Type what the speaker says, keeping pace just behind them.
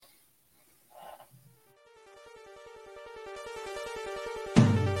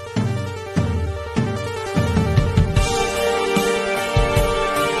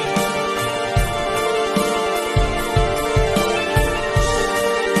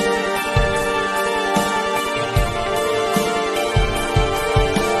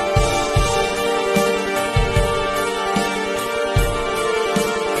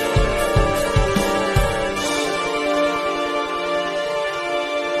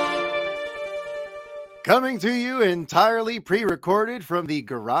Coming to you entirely pre-recorded from the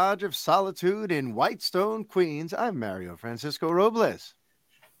Garage of Solitude in Whitestone, Queens, I'm Mario Francisco Robles.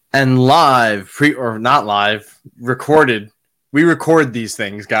 And live, or not live, recorded. We record these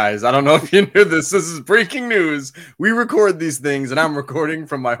things, guys. I don't know if you knew this. This is breaking news. We record these things, and I'm recording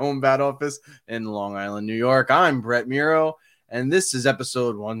from my home bat office in Long Island, New York. I'm Brett Muro, and this is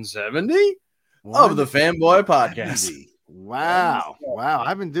episode 170 of the Fanboy Podcast. Wow.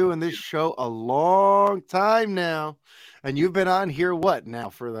 I've been doing this show a long time now. And you've been on here, what now,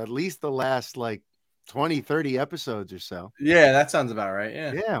 for at least the last 20, 30 episodes or so. Yeah, that sounds about right.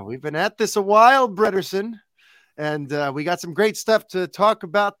 Yeah, we've been at this a while, Bretterson. And we got some great stuff to talk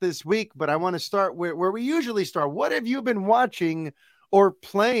about this week. But I want to start where we usually start. What have you been watching or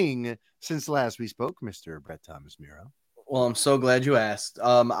playing since last we spoke, Mr. Brett Thomas Muro? Well, I'm so glad you asked.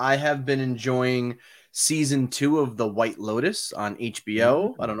 I have been enjoying season 2 of The White Lotus on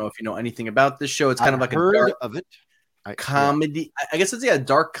HBO. I don't know if you know anything about this show. It's kind of like a dark of it. Comedy. I guess it's a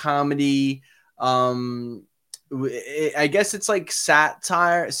dark comedy. I guess it's like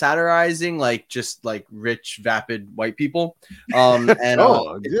satirizing just rich, vapid white people.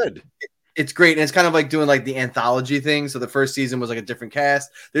 Good. It's great, and it's kind of like doing the anthology thing. So the first season was a different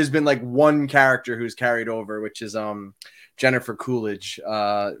cast. There's been one character who's carried over, which is Jennifer Coolidge.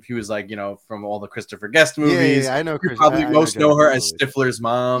 He was from all the Christopher Guest movies. Yeah, I know. You probably most know her as Stifler's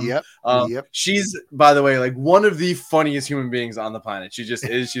mom. Yep. She's, by the way, one of the funniest human beings on the planet. She just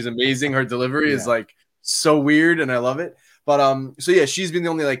is. She's amazing. Her delivery is so weird, and I love it. But so yeah, she's been the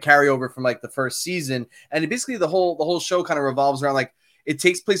only carryover from the first season, and basically the whole show kind of revolves around it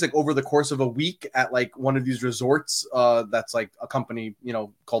takes place over the course of a week at one of these resorts that's a company,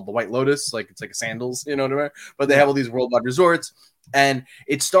 called the White Lotus. It's a sandals, you know what I mean? But they have all these worldwide resorts. And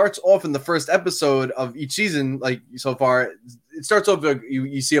it starts off in the first episode of each season, so far. It starts off,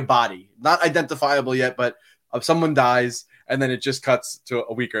 you see a body, not identifiable yet, but someone dies. And then it just cuts to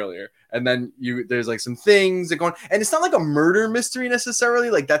a week earlier. And then there's some things that go on. And it's not a murder mystery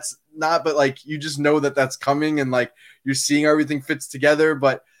necessarily. That's not, but you just know that that's coming, and you're seeing how everything fits together.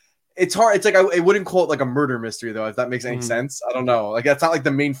 But it's hard. It's I wouldn't call it a murder mystery, though, if that makes any sense. I don't know. That's not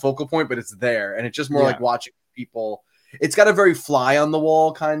the main focal point, but it's there. And it's just more watching people. It's got a very fly on the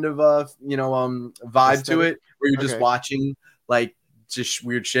wall kind of vibe to it, where you're just watching just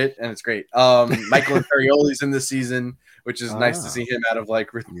weird shit, and it's great. Michael Imperioli's in this season, which is nice to see him out of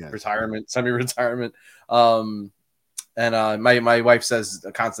retirement, semi-retirement. And my wife says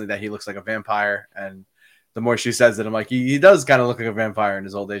constantly that he looks like a vampire, and the more she says it, I'm like, he does kind of look like a vampire in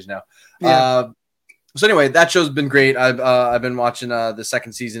his old age now. So anyway, that show's been great. I've been watching the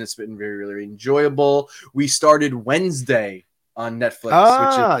second season. It's been very, really enjoyable. We started Wednesday on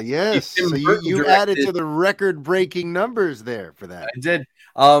Netflix. Yes. So you added to the record-breaking numbers there for that. I did.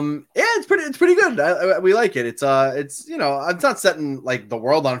 It's pretty good. We like it. It's not setting the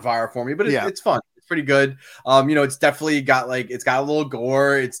world on fire for me, but it's fun. It's pretty good. It's definitely got it's got a little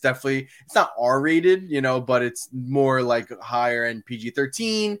gore. It's not R-rated, but it's more higher end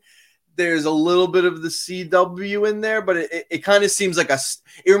PG-13. There's a little bit of the CW in there, but it kind of seems it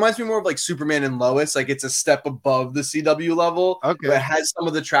reminds me more of Superman and Lois. It's a step above the CW level. Okay. It has some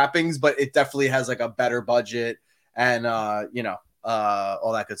of the trappings, but it definitely has a better budget and, all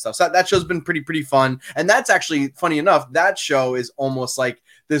that good stuff. So that show's been pretty fun. And that's actually, funny enough, that show is almost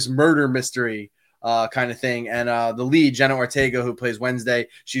this murder mystery kind of thing. And the lead, Jenna Ortega, who plays Wednesday,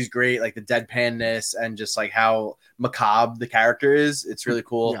 she's great. The deadpanness and just how macabre the character is. It's really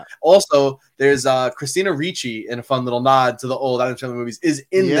cool. Yeah. Also, there's Christina Ricci, in a fun little nod to the old Addams Family movies, is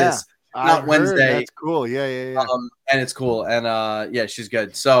in this. Not Wednesday. That's cool. Yeah. And it's cool. And she's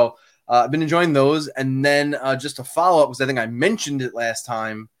good. So I've been enjoying those. And then just to follow up, because I think I mentioned it last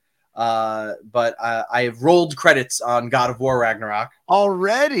time, but I have rolled credits on God of War Ragnarok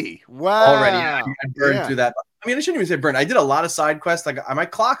already. Wow. I burned through that. I mean, I shouldn't even say burn. I did a lot of side quests. My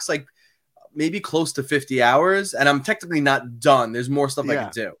clock's maybe close to 50 hours, and I'm technically not done. There's more stuff I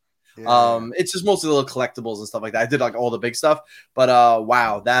can do. It's just mostly little collectibles and stuff like that. I did all the big stuff, but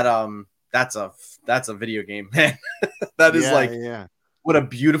wow, that's a video game, man. That is what a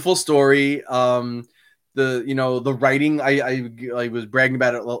beautiful story. The writing, I was bragging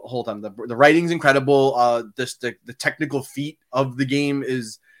about it the whole time. The writing's incredible. The technical feat of the game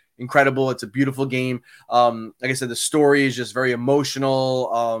is incredible. It's a beautiful game. Like I said, the story is just very emotional.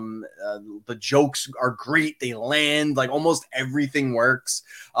 The jokes are great. They land. Almost everything works.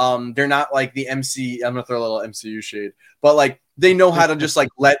 They're not the MC. I'm gonna throw a little MCU shade, but they know how to just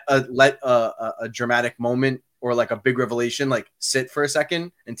let a dramatic moment or a big revelation sit for a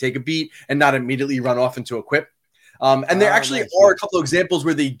second and take a beat and not immediately run off into a quip. And there actually are a couple of examples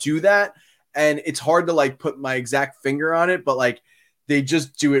where they do that, and it's hard to like put my exact finger on it, but like they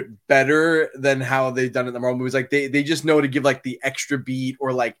just do it better than how they've done it in the Marvel movies. Like they just know to give like the extra beat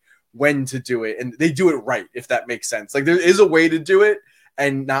or like when to do it, and they do it right, if that makes sense. Like there is a way to do it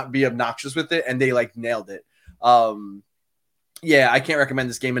and not be obnoxious with it, and they like nailed it. Yeah, I can't recommend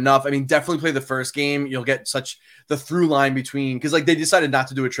this game enough. I mean, definitely play the first game. You'll get such the through line between, because like they decided not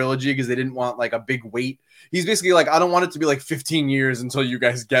to do a trilogy because they didn't want like a big wait. He's basically like, I don't want it to be like 15 years until you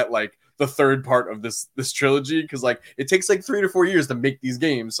guys get like the third part of this trilogy, because like it takes like 3 to 4 years to make these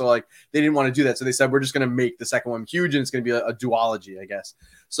games. So like they didn't want to do that. So they said we're just gonna make the second one huge, and it's gonna be a duology, I guess.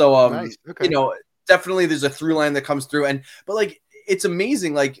 So Nice. Okay. you know, definitely there's a through line that comes through, but like it's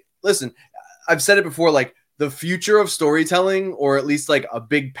amazing. Like, listen, I've said it before, like the future of storytelling, or at least like a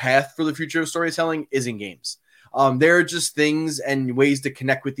big path for the future of storytelling, is in games. There are just things and ways to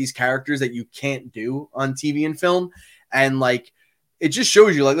connect with these characters that you can't do on TV and film. And like, it just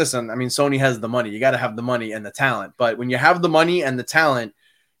shows you like, listen, I mean, Sony has the money, you got to have the money and the talent, but when you have the money and the talent,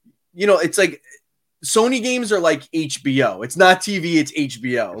 you know, it's like Sony games are like HBO. It's not TV, it's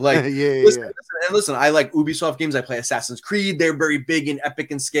HBO. Like, listen, I like Ubisoft games. I play Assassin's Creed. They're very big and epic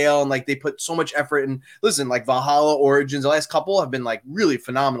in scale, and like they put so much effort. And listen, like Valhalla, Origins, the last couple have been like really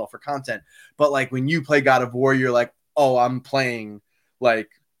phenomenal for content. But like when you play God of War, you're like, oh, I'm playing like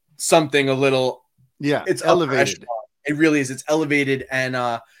something a little, it's elevated. It really is. It's elevated,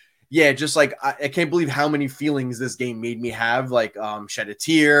 and yeah, just like I can't believe how many feelings this game made me have. Like, shed a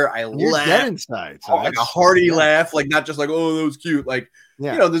tear. I laughed dead inside, so like a hearty laugh, like not just like, oh, that was cute. Like,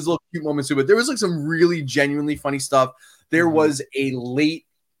 you know, there's little cute moments too, but there was like some really genuinely funny stuff. There was a late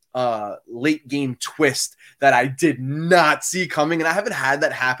game twist that I did not see coming, and I haven't had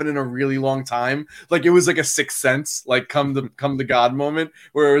that happen in a really long time. Like it was like a Sixth Sense, like come to God moment,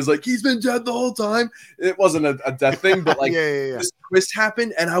 where it was like he's been dead the whole time. It wasn't a death thing, but like this twist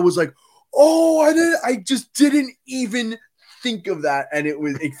happened, and I was like, oh, I just didn't even think of that, and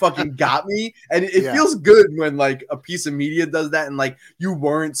it fucking got me. And it feels good when like a piece of media does that, and like you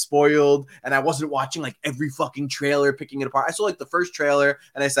weren't spoiled, and I wasn't watching like every fucking trailer, picking it apart. I saw like the first trailer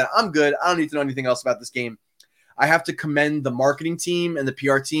and I said, I'm good, I don't need to know anything else about this game. I have to commend the marketing team and the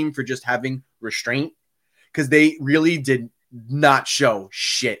PR team for just having restraint, because they really did not show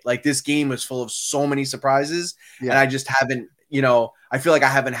shit. Like this game was full of so many surprises, and I just haven't, you know, I feel like I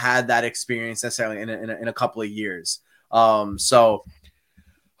haven't had that experience necessarily in a couple of years. So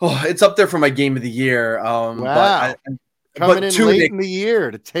it's up there for my game of the year. Wow. Coming in late in the year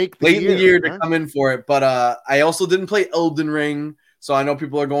to take the year to come in for it. But I also didn't play Elden Ring, so I know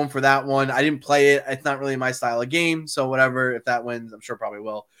people are going for that one. I didn't play it. It's not really my style of game, so whatever. If that wins, I'm sure probably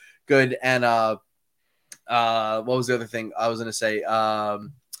will. Good. And what was the other thing I was gonna say? God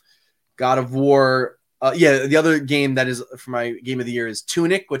of War. The other game that is for my game of the year is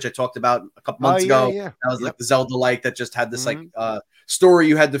Tunic, which I talked about a couple months ago. That was like the Zelda-like that just had this like story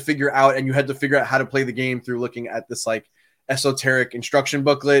you had to figure out, and you had to figure out how to play the game through looking at this like esoteric instruction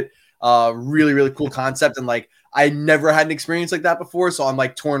booklet. Really, really cool concept. And like, I never had an experience like that before. So I'm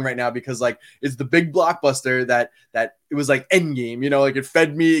like torn right now, because like it's the big blockbuster that it was like Endgame, you know, like it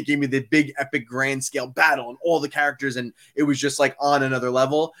fed me, it gave me the big epic grand scale battle and all the characters. And it was just like on another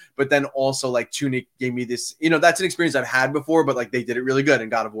level. But then also like Tunic gave me this, you know, that's an experience I've had before, but like they did it really good in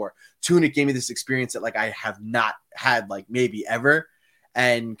God of War. Tunic gave me this experience that like I have not had like maybe ever,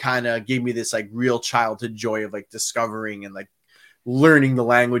 and kind of gave me this like real childhood joy of like discovering and like learning the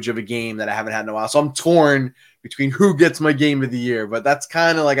language of a game that I haven't had in a while. So I'm torn between who gets my game of the year, but that's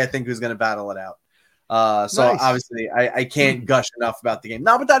kind of like, I think who's going to battle it out. So nice. Obviously I can't gush enough about the game.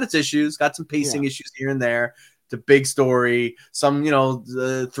 Not without its issues, got some pacing issues here and there. It's a big story. Some, you know,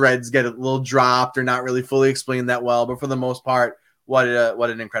 the threads get a little dropped or not really fully explained that well, but for the most part, what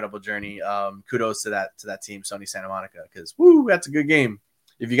an incredible journey. Kudos to that team, Sony Santa Monica, because that's a good game.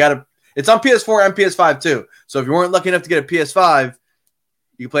 If you got it's on PS4 and PS5 too. So if you weren't lucky enough to get a PS5,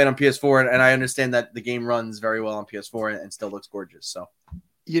 you can play it on PS4. And I understand that the game runs very well on PS4 and still looks gorgeous. So,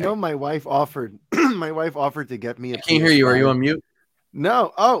 you know, my wife offered to get me a PS5. I can't hear you. Are you on mute?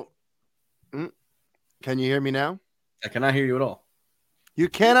 No. Oh, can you hear me now? I cannot hear you at all. You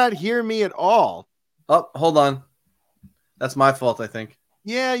cannot hear me at all. Oh, hold on. That's my fault, I think.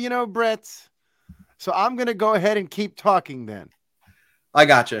 Yeah, you know, Brett. So I'm going to go ahead and keep talking then. I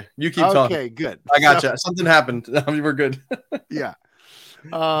got you. You keep talking. Okay, good. I got you. Something happened. We're good. Yeah.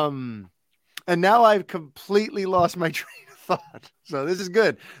 And now I've completely lost my train of thought. So this is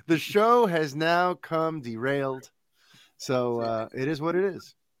good. The show has now come derailed. So it is what it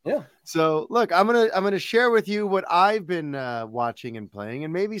is. Yeah. So look, I'm gonna share with you what I've been watching and playing,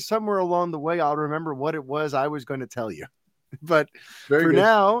 and maybe somewhere along the way I'll remember what it was I was going to tell you. But Very for good.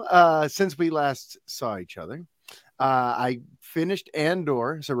 now, since we last saw each other, I finished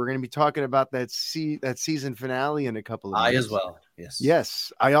Andor, so we're going to be talking about that season finale in a couple of I as minutes. well. Yes.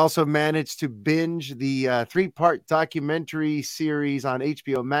 Yes, I also managed to binge the 3-part documentary series on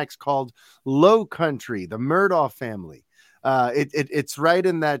HBO Max called Low Country, the Murdaugh family. It's right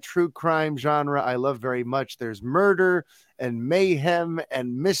in that true crime genre I love very much. There's murder and mayhem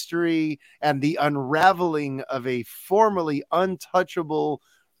and mystery and the unraveling of a formerly untouchable,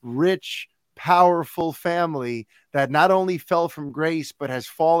 rich, powerful family that not only fell from grace, but has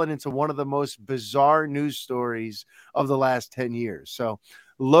fallen into one of the most bizarre news stories of the last 10 years. So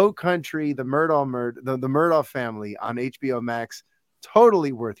Low Country, the Murdaugh family on HBO Max,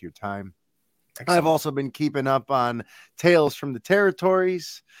 totally worth your time. Excellent. I've also been keeping up on Tales from the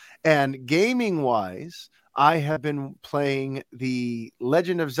Territories, and gaming wise, I have been playing the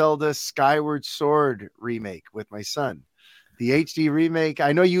Legend of Zelda Skyward Sword remake with my son. The HD remake.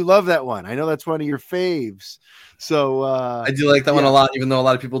 I know you love that one. I know that's one of your faves. So I do like that one a lot, even though a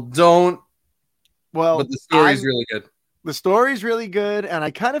lot of people don't. Well, but the story is really good. The story's really good, and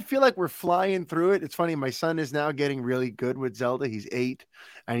I kind of feel like we're flying through it. It's funny, my son is now getting really good with Zelda. He's 8,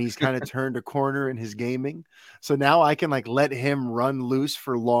 and he's kind of turned a corner in his gaming. So now I can like let him run loose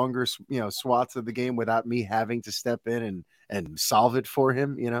for longer, swaths of the game without me having to step in and solve it for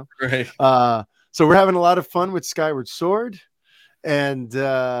him. Right. So we're having a lot of fun with Skyward Sword. And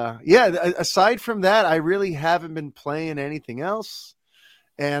aside from that, I really haven't been playing anything else.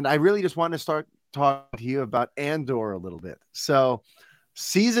 And I really just want to start talking to you about Andor a little bit. So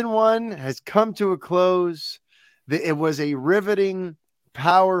season 1 has come to a close. It was a riveting,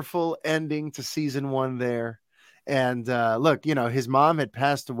 powerful ending to season 1 there. And look, his mom had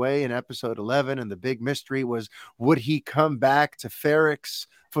passed away in episode 11, and the big mystery was, would he come back to Ferrix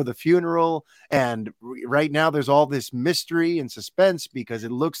for the funeral? And right now there's all this mystery and suspense because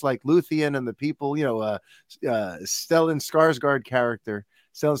it looks like Luthien and the people, Stellan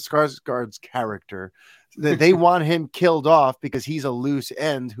Skarsgård's character, that they want him killed off because he's a loose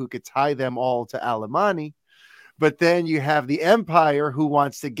end who could tie them all to Alemani. But then you have the Empire who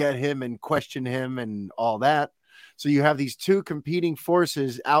wants to get him and question him and all that. So you have these two competing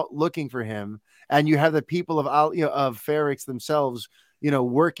forces out looking for him, and you have the people of Ferrix themselves,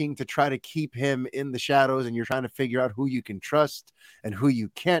 working to try to keep him in the shadows, and you're trying to figure out who you can trust and who you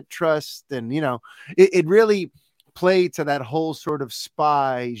can't trust. And, it really played to that whole sort of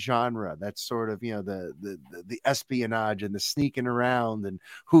spy genre. That's sort of, the espionage and the sneaking around and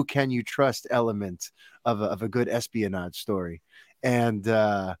who can you trust element of a good espionage story. And,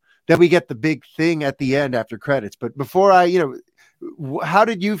 then we get the big thing at the end after credits. But before how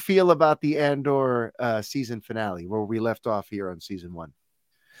did you feel about the Andor season finale where we left off here on season 1?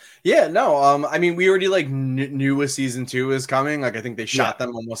 Yeah, no. I mean, we already knew a season 2 is coming. Like, I think they shot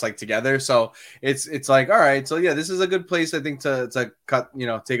them almost like together. So it's like, all right. So yeah, this is a good place, I think, to cut,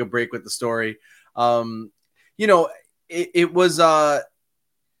 take a break with the story. It was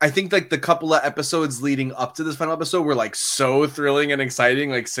I think like the couple of episodes leading up to this final episode were like so thrilling and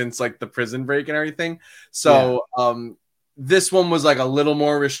exciting, like since like the prison break and everything. So this one was like a little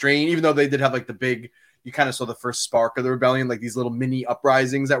more restrained, even though they did have like the big, you kind of saw the first spark of the rebellion, like these little mini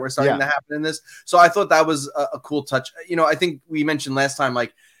uprisings that were starting to happen in this. So I thought that was a cool touch. I think we mentioned last time,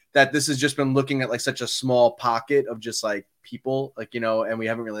 like, that this has just been looking at like such a small pocket of just like people, like, and we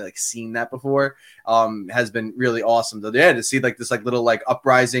haven't really like seen that before, has been really awesome. So to see like this like little like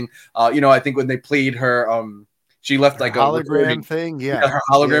uprising, I think when they played her, she left like her a hologram thing. Her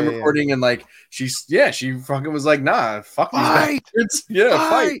hologram recording. And like, she fucking was like, nah, fuck these bastards.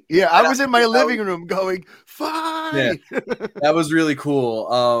 Fight. Yeah. I was in my living room going, fight. Yeah, that was really cool.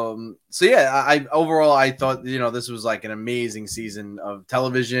 So yeah, I overall, I thought, this was like an amazing season of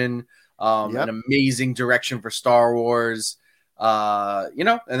television, an amazing direction for Star Wars.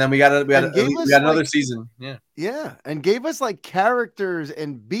 And then we got another season. Yeah. And gave us like characters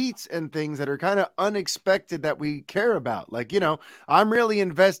and beats and things that are kind of unexpected that we care about. Like, I'm really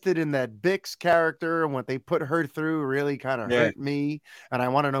invested in that Bix character, and what they put her through really kind of hurt me. And I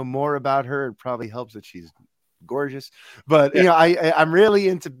want to know more about her. It probably helps that she's gorgeous, but I'm really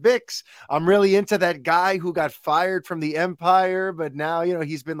into Bix. I'm really into that guy who got fired from the Empire, but now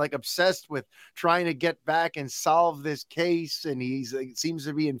he's been like obsessed with trying to get back and solve this case, and he's seems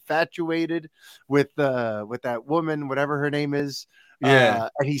to be infatuated with that woman, whatever her name is. And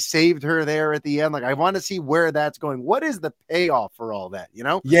he saved her there at the end. Like, I want to see where that's going. What is the payoff for all that?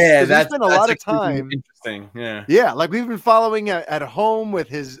 That's been a lot of time. Interesting. Like we've been following at home with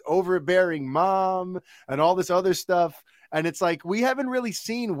his overbearing mom and all this other stuff. And it's like, we haven't really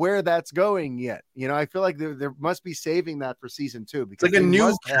seen where that's going yet. You know, I feel like there must be saving that for season 2, because it's like a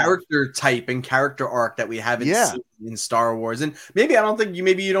new character type and character arc that we haven't seen in Star Wars. And maybe I don't think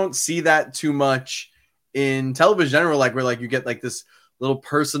you don't see that too much in television general, like where like you get like this little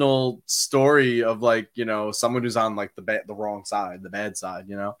personal story of like, you know, someone who's on like the wrong side, the bad side,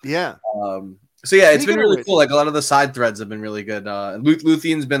 you know? Yeah. So yeah, it's been really cool. Like a lot of the side threads have been really good.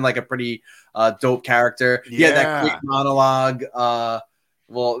 Luthien's been like a pretty dope character. He had that quick monologue.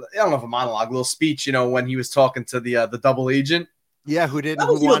 Well, I don't know if a monologue, a little speech, you know, when he was talking to the double agent. Yeah, who wanted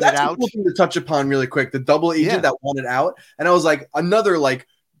out. That's something to touch upon really quick. The double agent that wanted out, and I was like, another like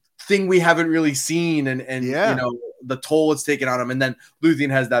thing we haven't really seen, and you know, the toll it's taken on him. And then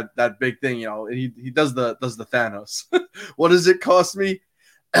Luthien has that big thing, you know, and he does the Thanos. What does it cost me?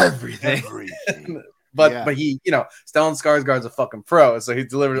 Everything. But he, you know, Stellan Skarsgård's a fucking pro, so he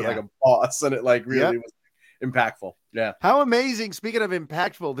delivered it like a boss, and it like really was impactful. Yeah. How amazing, speaking of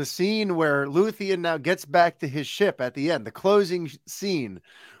impactful, the scene where Luthien now gets back to his ship at the end, the closing scene,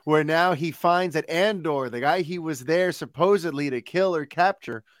 where now he finds that Andor, the guy he was there supposedly to kill or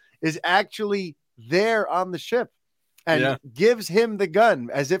capture, is actually there on the ship, and gives him the gun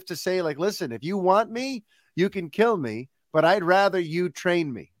as if to say, like, listen, if you want me, you can kill me, but I'd rather you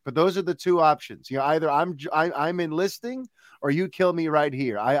train me. But those are the two options. You know, either I'm enlisting or you kill me right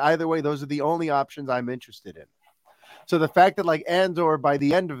here. Either way, those are the only options I'm interested in. So the fact that like Andor, by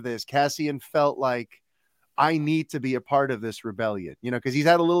the end of this, Cassian felt like, I need to be a part of this rebellion, you know, because he's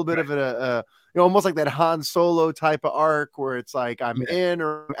had a little bit of a you know, almost like that Han Solo type of arc where it's like I'm in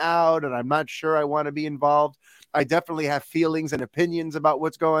or I'm out and I'm not sure I want to be involved. I definitely have feelings and opinions about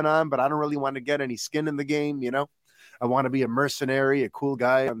what's going on, but I don't really want to get any skin in the game, you know. I want to be a mercenary, a cool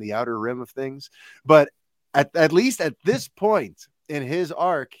guy on the outer rim of things. But at least at this point in his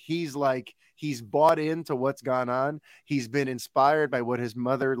arc, he's like, he's bought into what's gone on. He's been inspired by what his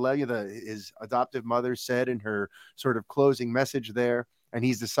mother, his adoptive mother, said in her sort of closing message there. And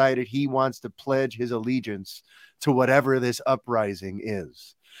he's decided he wants to pledge his allegiance to whatever this uprising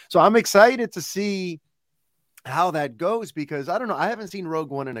is. So I'm excited to see how that goes, because I don't know, I haven't seen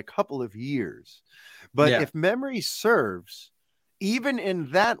Rogue One in a couple of years. But if memory serves, even in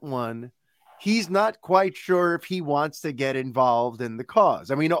that one, he's not quite sure if he wants to get involved in the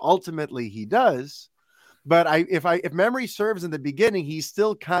cause. I mean, ultimately he does, but if memory serves, in the beginning, he's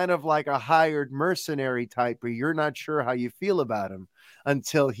still kind of like a hired mercenary type where you're not sure how you feel about him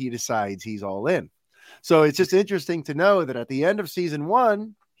until he decides he's all in. So it's just interesting to know that at the end of season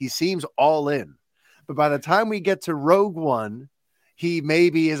 1, he seems all in. But by the time we get to Rogue One, he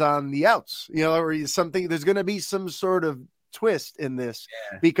maybe is on the outs, you know, or something. There's going to be some sort of twist in this,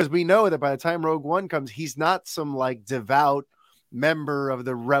 because we know that by the time Rogue One comes, he's not some like devout member of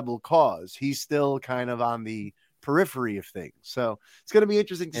the rebel cause. He's still kind of on the periphery of things. So it's going to be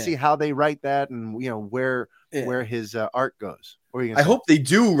interesting to see how they write that, and you know where his art goes. I hope they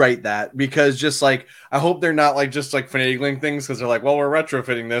do write that, because just like, I hope they're not like just like finagling things because they're like, well, we're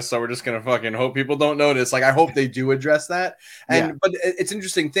retrofitting this, so we're just gonna fucking hope people don't notice. Like, I hope they do address that. And but it's an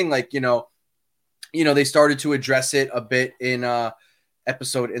interesting thing, like, you know, they started to address it a bit in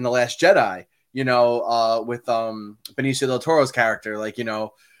episode in The Last Jedi, you know, with Benicio del Toro's character. Like, you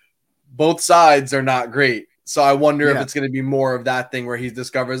know, both sides are not great. So I wonder if it's going to be more of that thing where he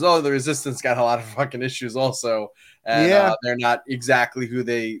discovers, oh, the Resistance got a lot of fucking issues also. And they're not exactly who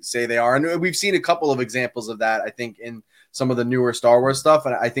they say they are. And we've seen a couple of examples of that, I think, in some of the newer Star Wars stuff.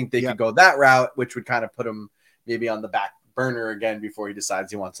 And I think they could go that route, which would kind of put him maybe on the back burner again before he decides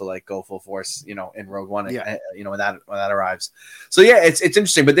he wants to like go full force, you know, in Rogue One, you know, when that arrives. So yeah, it's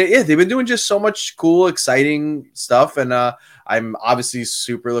interesting, but they've been doing just so much cool, exciting stuff. And I'm obviously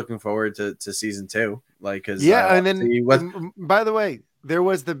super looking forward to season 2. Like, cause and then by the way, there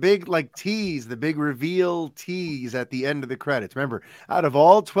was the big like tease, the big reveal tease at the end of the credits. Remember, out of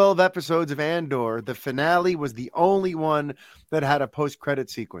all 12 episodes of Andor, the finale was the only one that had a post-credit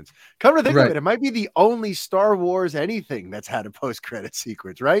sequence. Come to think of it, it might be the only Star Wars anything that's had a post-credit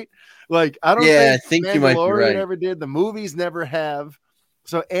sequence, right? Like, I don't think you might be right. ever did. The movies never have.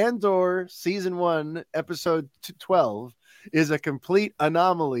 So Andor season 1, episode 12 is a complete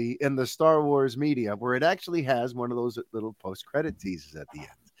anomaly in the Star Wars media, where it actually has one of those little post-credit teases at the end.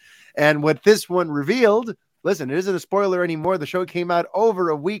 And what this one revealed, listen, it isn't a spoiler anymore. The show came out over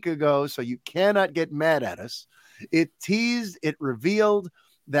a week ago, so you cannot get mad at us. It revealed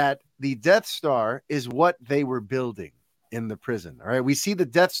that the Death Star is what they were building in the prison. All right. We see the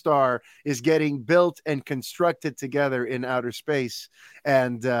Death Star is getting built and constructed together in outer space.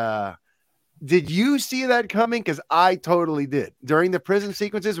 And Did you see that coming? Because I totally did. During the prison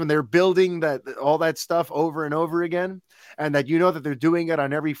sequences when they're building that all that stuff over and over again, and that that they're doing it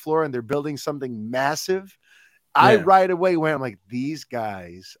on every floor and they're building something massive. I Yeah. right away went, I'm like, these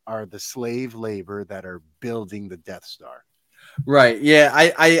guys are the slave labor that are building the Death Star. Right. Yeah.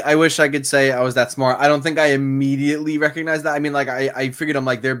 I wish I could say I was that smart. I don't think I immediately recognized that. I mean, like I figured I'm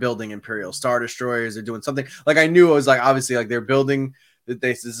like they're building Imperial Star Destroyers, they're doing something. Like I knew it was like obviously like they're building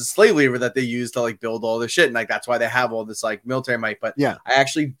this is a slave labor that they use to like build all this shit. And like that's why they have all this like military might. But yeah, I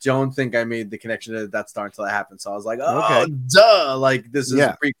actually don't think I made the connection to the Death Star until that happened. So I was like, oh okay, duh. Like this is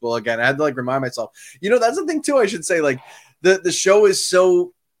a prequel again. I had to like remind myself. That's the thing too, I should say, like the show is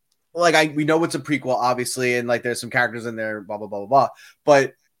so like we know it's a prequel, obviously, and like there's some characters in there, blah blah blah blah blah.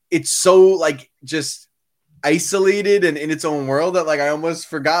 But it's so like just isolated and in its own world that like I almost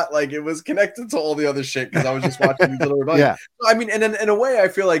forgot like it was connected to all the other shit because I was just watching these little rebellions. yeah. I mean, and in a way, I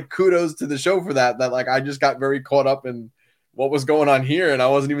feel like kudos to the show for that. That like I just got very caught up in what was going on here, and I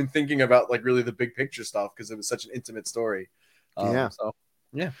wasn't even thinking about like really the big picture stuff because it was such an intimate story. So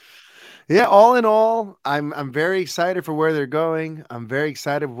yeah. Yeah, all in all, I'm very excited for where they're going. I'm very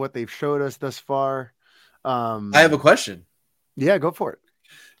excited for what they've showed us thus far. I have a question. Yeah, go for it.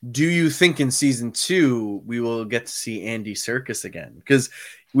 Do you think in season 2 we will get to see Andy Serkis again? Because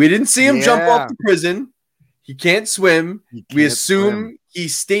we didn't see him jump off the prison. He can't swim. We assume he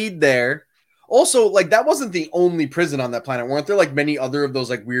stayed there. Also, like that wasn't the only prison on that planet. Weren't there like many other of those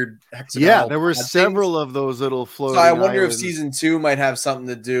like weird hexagonal? Yeah, there were several of those little floating. So I wonder islands. if season 2 might have something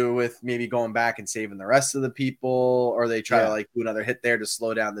to do with maybe going back and saving the rest of the people, or they try to like do another hit there to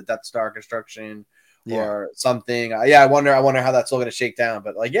slow down the Death Star construction. Or something. I wonder how that's all going to shake down.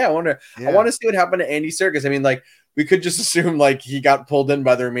 But like, I want to see what happened to Andy Serkis. I mean, like, we could just assume like he got pulled in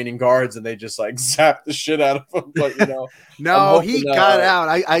by the remaining guards and they just like zapped the shit out of him. But no, he got out.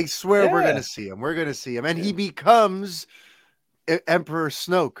 I swear we're gonna see him. We're gonna see him, and he becomes Emperor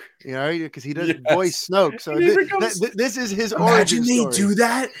Snoke. Because he does voice Snoke. So this is his origin story. Imagine they do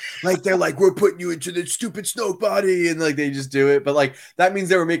that. Like they're like, we're putting you into the stupid Snoke body, and like they just do it. But like that means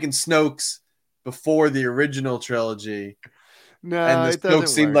they were making Snokes before the original trilogy. No, and the Snoke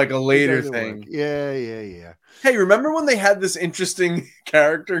seemed like a later thing. Work. Yeah. Hey, remember when they had this interesting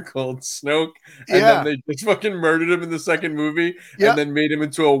character called Snoke, and then they just fucking murdered him in the second movie, and then made him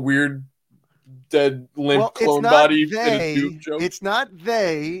into a weird dead limp clone body in a tube joke? It's not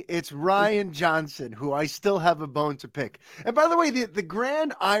they, it's Ryan Johnson, who I still have a bone to pick. And by the way, the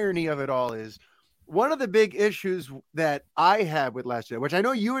grand irony of it all is one of the big issues that I had with Last Jedi, which I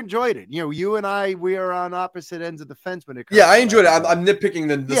know you enjoyed it. You and I, we are on opposite ends of the fence when it comes. Yeah, I enjoyed it. I'm nitpicking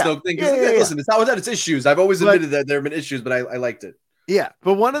the Snoke thing. Listen, it's not without its issues. I've always admitted that there have been issues, but I liked it. Yeah,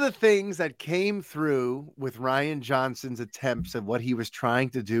 but one of the things that came through with Ryan Johnson's attempts at what he was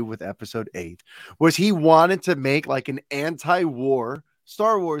trying to do with Episode 8 was he wanted to make like an anti-war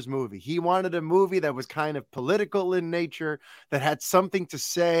Star Wars movie. He wanted a movie that was kind of political in nature, that had something to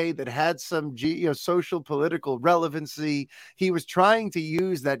say, that had some social political relevancy. He was trying to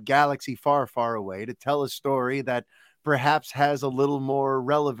use that galaxy far, far away to tell a story that perhaps has a little more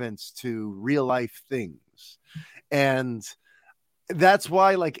relevance to real life things. And that's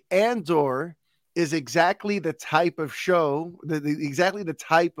why like Andor is exactly the type of show, exactly the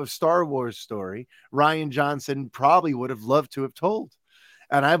type of Star Wars story Ryan Johnson probably would have loved to have told.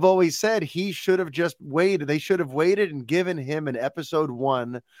 And I've always said he should have just waited. They should have waited and given him an episode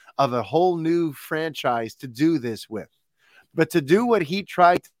 1 of a whole new franchise to do this with. But to do what he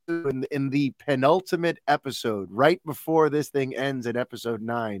tried to do in the penultimate episode, right before this thing ends at episode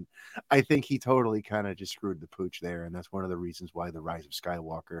 9, I think he totally kind of just screwed the pooch there. And that's one of the reasons why The Rise of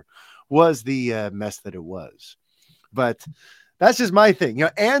Skywalker was the mess that it was. But that's just my thing.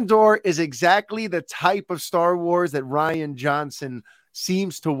 Andor is exactly the type of Star Wars that Ryan Johnson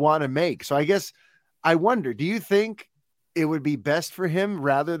seems to want to make. So I guess I wonder, do you think it would be best for him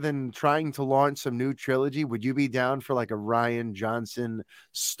rather than trying to launch some new trilogy? Would you be down for like a Ryan Johnson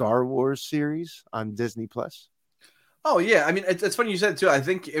Star Wars series on Disney Plus? Oh yeah. I mean, it's funny you said it too. I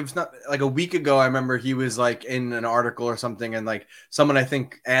think it was not like a week ago. I remember he was like in an article or something. And like someone, I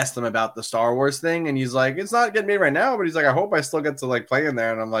think, asked him about the Star Wars thing. And he's like, it's not getting made right now, but he's like, I hope I still get to like play in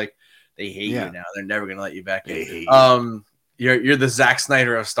there. And I'm like, they hate you now. They're never going to let you back in. You're the Zack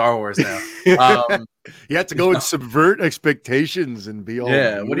Snyder of Star Wars now. You have to go and subvert expectations and be all.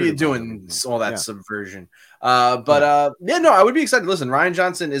 Yeah, what are you doing? All that subversion. I would be excited. Listen, Ryan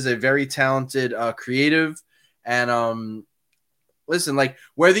Johnson is a very talented creative, and listen, like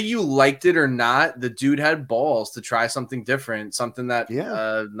whether you liked it or not, the dude had balls to try something different, something that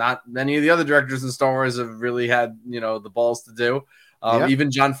not many of the other directors in Star Wars have really had the balls to do. Yep.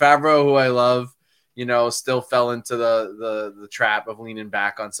 Even Jon Favreau, who I love, still fell into the trap of leaning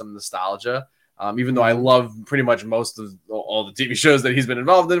back on some nostalgia. Even though I love pretty much most of all the TV shows that he's been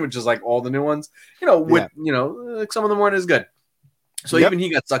involved in, which is like all the new ones, like some of them weren't as good. So even he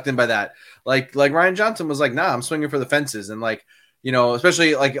got sucked in by that. Like Rian Johnson was like, nah, I'm swinging for the fences. And like,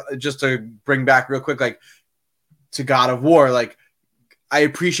 especially like just to bring back real quick, like to God of War, like I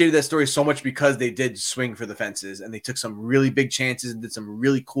appreciated that story so much because they did swing for the fences and they took some really big chances and did some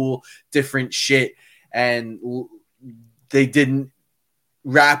really cool, different shit. And they didn't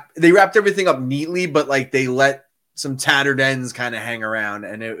wrapped everything up neatly, but like they let some tattered ends kind of hang around,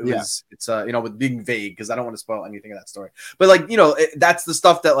 and it's with being vague because I don't want to spoil anything of that story. But like that's the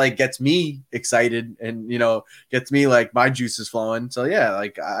stuff that like gets me excited and gets me like my juices flowing. So yeah,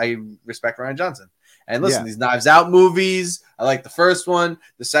 like I respect Rian Johnson. And listen, these Knives Out movies, I like the first one.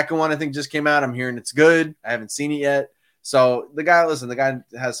 The second one I think just came out. I'm hearing it's good. I haven't seen it yet. So the guy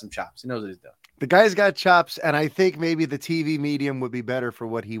has some chops. He knows what he's doing. The guy's got chops, and I think maybe the TV medium would be better for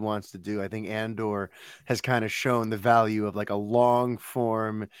what he wants to do. I think Andor has kind of shown the value of like a long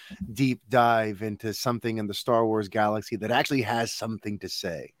form, deep dive into something in the Star Wars galaxy that actually has something to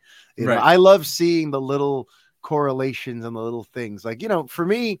say. I love seeing the little correlations and the little things. Like, for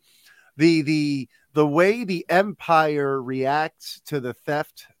me, the way the Empire reacts to the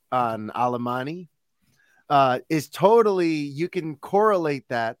theft on Alamani is totally, you can correlate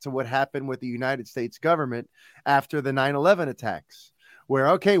that to what happened with the United States government after the 9/11 attacks, where,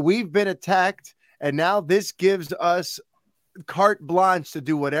 okay, we've been attacked and now this gives us carte blanche to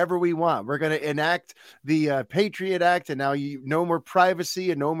do whatever we want. We're going to enact the Patriot Act, and now no more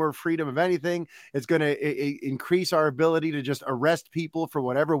privacy and no more freedom of anything. It's going to increase our ability to just arrest people for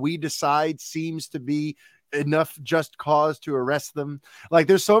whatever we decide seems to be enough just cause to arrest them. Like,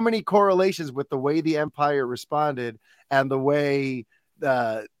 there's so many correlations with the way the Empire responded and the way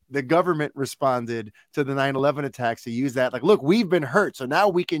the government responded to the 9/11 attacks, to use that like, look, we've been hurt, so now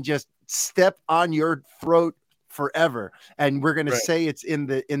we can just step on your throat forever, and we're going to say it's in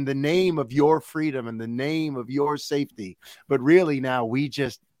the name of your freedom and the name of your safety, but really now we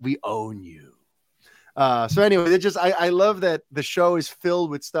own you. So anyway, I love that the show is filled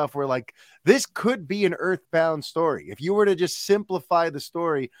with stuff where like this could be an earthbound story. If you were to just simplify the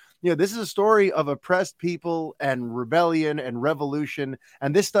story, this is a story of oppressed people and rebellion and revolution.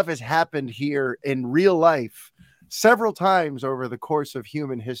 And this stuff has happened here in real life several times over the course of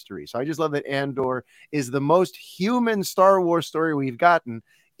human history. So I just love that Andor is the most human Star Wars story we've gotten,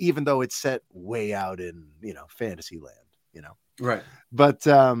 even though it's set way out in, fantasy land, Right. But,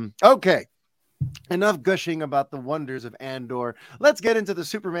 okay. Enough gushing about the wonders of Andor. Let's get into the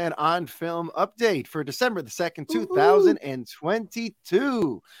Superman on film update for December the 2nd,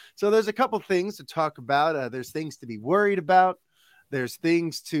 2022. So there's a couple things to talk about. There's things to be worried about. There's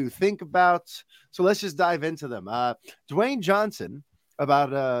things to think about. So let's just dive into them. Dwayne Johnson, about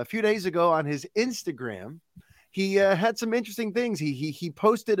a few days ago on his Instagram, he had some interesting things. He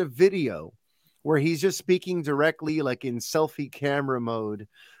posted a video where he's just speaking directly, like in selfie camera mode,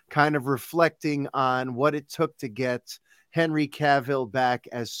 kind of reflecting on what it took to get Henry Cavill back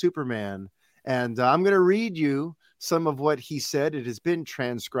as Superman. And I'm going to read you some of what he said. It has been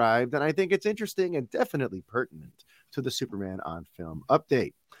transcribed, and I think it's interesting and definitely pertinent to the Superman on film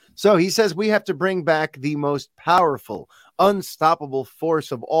update. So he says, we have to bring back the most powerful, unstoppable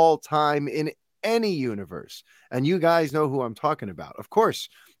force of all time in any universe. And you guys know who I'm talking about. Of course,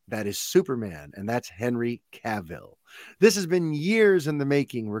 that is Superman, and that's Henry Cavill. This has been years in the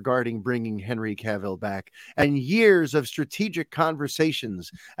making regarding bringing Henry Cavill back, and years of strategic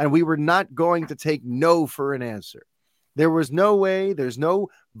conversations, and we were not going to take no for an answer. There was no way, there's no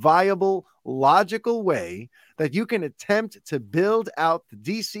viable, logical way that you can attempt to build out the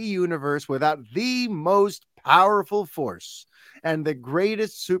DC universe without the most powerful force and the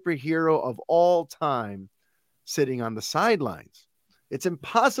greatest superhero of all time sitting on the sidelines. It's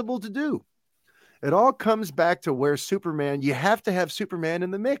impossible to do. It all comes back to where Superman, you have to have Superman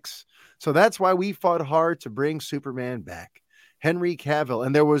in the mix. So that's why we fought hard to bring Superman back. Henry Cavill,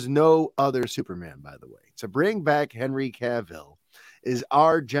 and there was no other Superman, by the way. To bring back Henry Cavill is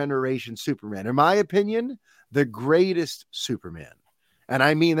our generation Superman. In my opinion, the greatest Superman. And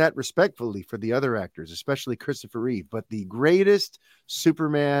I mean that respectfully for the other actors, especially Christopher Reeve, but the greatest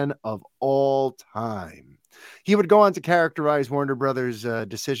Superman of all time. He would go on to characterize Warner Brothers'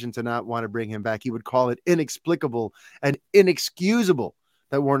 decision to not want to bring him back. He would call it inexplicable and inexcusable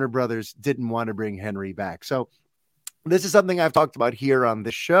that Warner Brothers didn't want to bring Henry back. So this is something I've talked about here on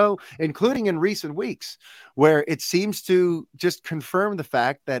this show, including in recent weeks, where it seems to just confirm the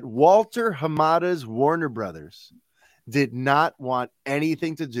fact that Walter Hamada's Warner Brothers did not want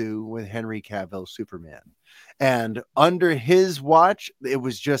anything to do with Henry Cavill Superman. And under his watch, it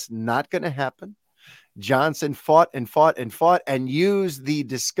was just not going to happen. Johnson fought and fought and fought and used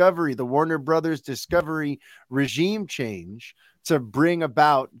the Warner Brothers Discovery regime change to bring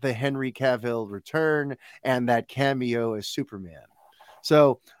about the Henry Cavill return and that cameo as Superman.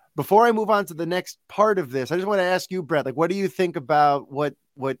 So before I move on to the next part of this, I just want to ask you, Brett, like, what do you think about what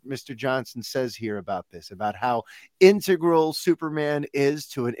Mr. Johnson says here about this, about how integral Superman is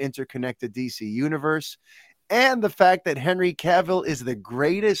to an interconnected DC universe, and the fact that Henry Cavill is the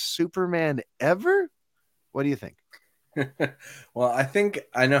greatest Superman ever? What do you think? Well, I think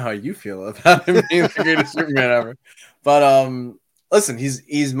I know how you feel about him being the greatest Superman ever. But listen,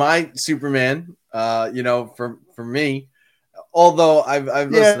 he's my Superman. For me. Although I've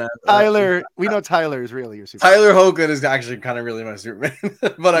listened. Tyler, we know Tyler is really your Superman. Tyler Hoechlin is actually kind of really my Superman,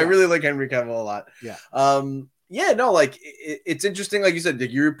 but I really like Henry Cavill a lot. It's interesting. Like you said,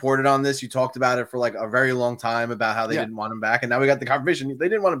 Dick, you reported on this. You talked about it for like a very long time about how they didn't want him back, and now we got the confirmation they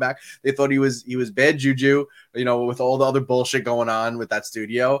didn't want him back. They thought he was bad juju, with all the other bullshit going on with that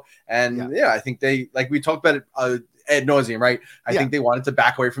studio. And I think they, like we talked about it ad nauseum, right? I think they wanted to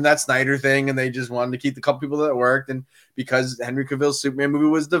back away from that Snyder thing, and they just wanted to keep the couple people that worked. And because Henry Cavill's Superman movie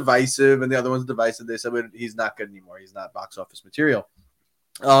was divisive and the other one's divisive, they said he's not good anymore. He's not box office material.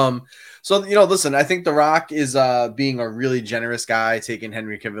 Listen, I think The Rock is being a really generous guy, taking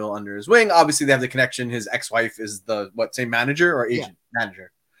Henry Cavill under his wing. Obviously, they have the connection. His ex-wife is the same manager or agent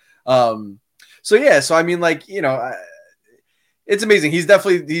manager. So I mean, it's amazing.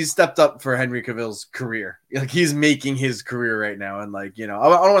 He's stepped up for Henry Cavill's career. Like, he's making his career right now, and I don't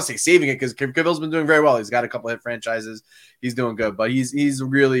want to say saving it, because Cavill's been doing very well. He's got a couple hit franchises. He's doing good, but he's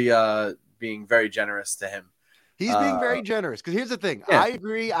really being very generous to him. He's being very generous, because here's the thing. I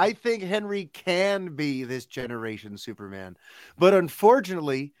agree. I think Henry can be this generation Superman, but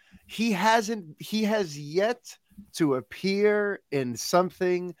unfortunately, he has yet to appear in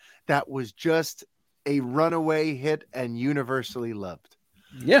something that was just a runaway hit and universally loved.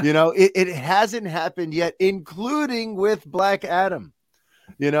 Yeah. It hasn't happened yet, including with Black Adam.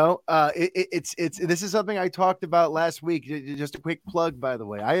 This is something I talked about last week. Just a quick plug, by the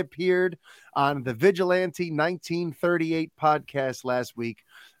way. I appeared on the Vigilante 1938 podcast last week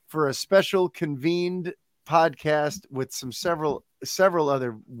for a special convened podcast with several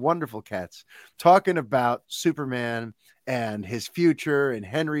other wonderful cats talking about Superman and his future and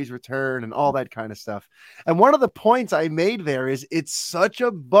Henry's return and all that kind of stuff. And one of the points I made there is it's such a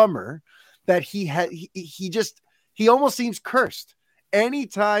bummer that he almost seems cursed.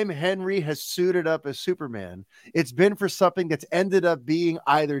 Anytime Henry has suited up as Superman, it's been for something that's ended up being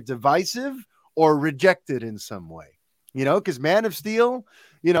either divisive or rejected in some way. Because Man of Steel,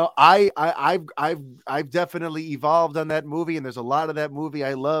 I've definitely evolved on that movie, and there's a lot of that movie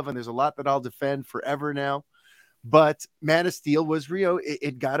I love, and there's a lot that I'll defend forever now. But Man of Steel was real.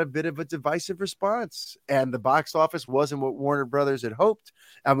 It got a bit of a divisive response, and the box office wasn't what Warner Brothers had hoped.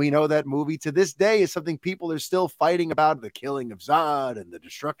 And we know that movie to this day is something people are still fighting about, the killing of Zod and the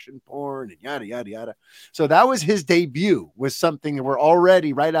destruction porn and yada, yada, yada. So that was his debut, was something that we're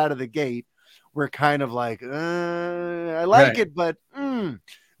already right out of the gate. We're kind of like, I like it, but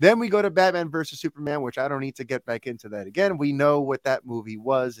Then we go to Batman versus Superman, which I don't need to get back into that again. We know what that movie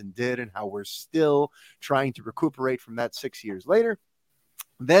was and did and how we're still trying to recuperate from that 6 years later.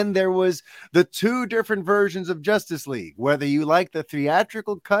 Then there was the two different versions of Justice League, whether you like the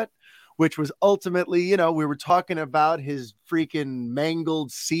theatrical cut, which was ultimately, we were talking about his freaking mangled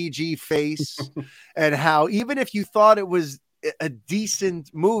CG face and how even if you thought it was a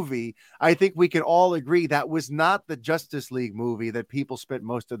decent movie, I think we can all agree that was not the Justice League movie that people spent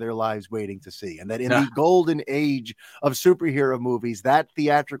most of their lives waiting to see. And that in the golden age of superhero movies, that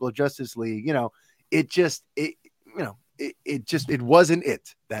theatrical Justice League, it wasn't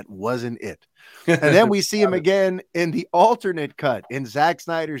it. That wasn't it. And then we see him again in the alternate cut in Zack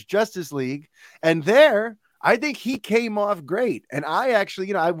Snyder's Justice League. And there, I think he came off great. And I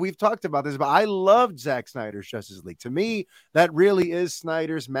actually, we've talked about this, but I loved Zack Snyder's Justice League. To me, that really is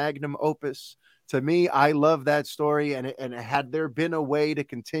Snyder's magnum opus. To me, I love that story. And had there been a way to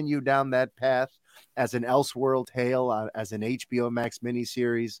continue down that path as an Elseworld tale, as an HBO Max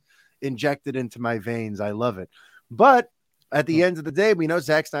miniseries injected into my veins, I love it. But at the end of the day, we know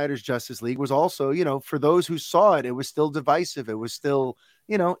Zack Snyder's Justice League was also, for those who saw it, it was still divisive. It was still,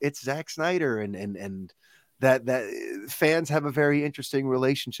 it's Zack Snyder and that fans have a very interesting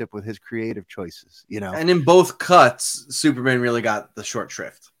relationship with his creative choices, And in both cuts, Superman really got the short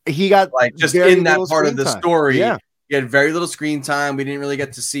shrift. He got just in that part of the story. Yeah. He had very little screen time. We didn't really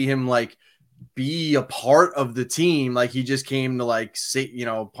get to see him be a part of the team. Like he just came to like say,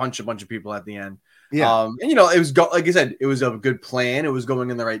 punch a bunch of people at the end. Yeah. And it was like I said, it was a good plan. It was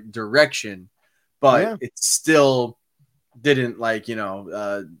going in the right direction, but it still didn't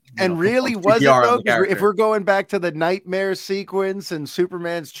and really was it though? Because if we're going back to the nightmare sequence and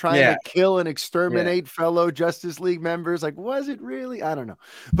Superman's trying to kill and exterminate fellow Justice League members, like, was it really? I don't know.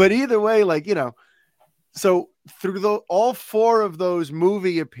 But either way, so through all 4 of those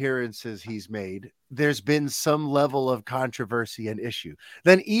movie appearances he's made, there's been some level of controversy and issue.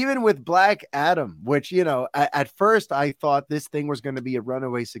 Then even with Black Adam, which, at first I thought this thing was going to be a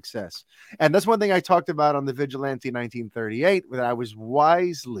runaway success. And that's one thing I talked about on the Vigilante 1938 that I was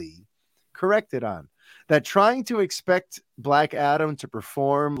wisely corrected on. That trying to expect Black Adam to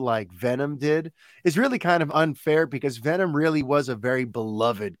perform like Venom did is really kind of unfair, because Venom really was a very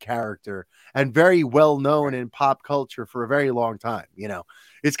beloved character and very well known in pop culture for a very long time.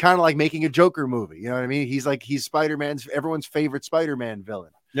 It's kind of like making a Joker movie. You know what I mean? He's everyone's favorite Spider-Man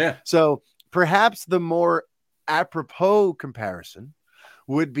villain. Yeah. So perhaps the more apropos comparison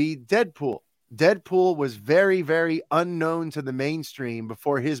would be Deadpool. Deadpool was very, very unknown to the mainstream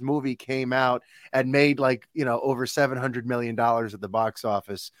before his movie came out and made over $700 million at the box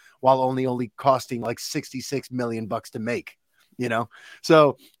office, while only costing like $66 million to make.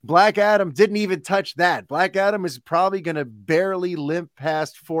 So Black Adam didn't even touch that. Black Adam is probably going to barely limp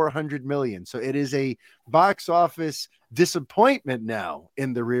past 400 million. So it is a box office disappointment now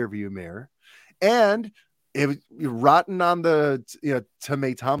in the rearview mirror, and it was rotten on the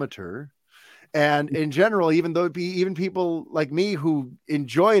tomatometer. And in general, even people like me who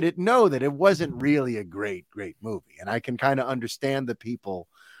enjoyed it know that it wasn't really a great movie. And I can kind of understand the people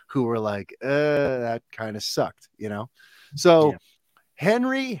who were like, that kind of sucked, So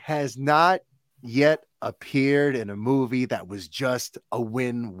Henry has not yet appeared in a movie that was just a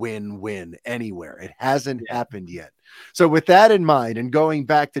win-win-win anywhere. It hasn't happened yet. So with that in mind, and going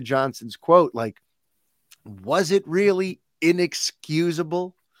back to Johnson's quote, was it really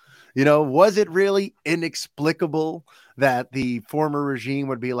inexcusable? Was it really inexplicable that the former regime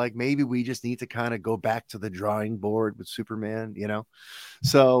would be like, maybe we just need to kind of go back to the drawing board with Superman,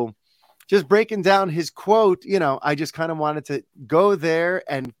 So just breaking down his quote, I just kind of wanted to go there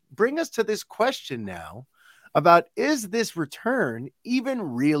and bring us to this question now about, is this return even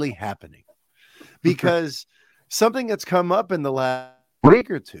really happening? Because something that's come up in the last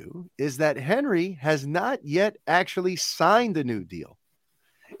week or two is that Henry has not yet actually signed a new deal.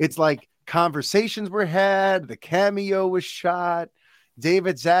 It's like conversations were had, the cameo was shot.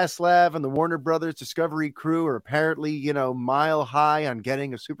 David Zaslav and the Warner Brothers Discovery crew are apparently, mile high on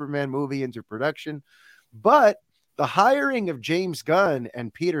getting a Superman movie into production. But the hiring of James Gunn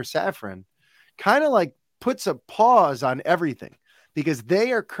and Peter Safran kind of puts a pause on everything, because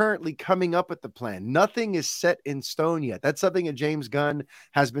they are currently coming up with the plan. Nothing is set in stone yet. That's something that James Gunn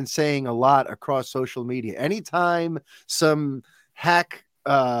has been saying a lot across social media. Anytime some hack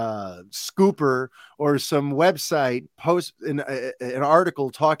scooper or some website posts an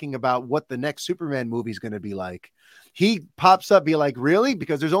article talking about what the next Superman movie is going to be like, he pops up, be like, really?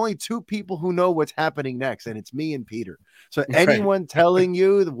 Because there's only 2 people who know what's happening next, and it's me and Peter. So anyone telling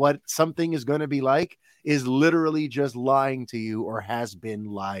you what something is going to be like is literally just lying to you or has been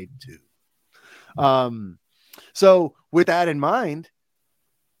lied to. So with that in mind,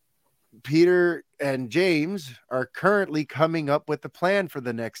 Peter and James are currently coming up with the plan for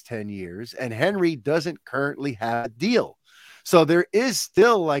the next 10 years, and Henry doesn't currently have a deal. So there is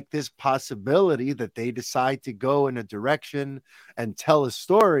still this possibility that they decide to go in a direction and tell a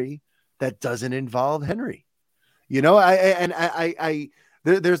story that doesn't involve Henry. There's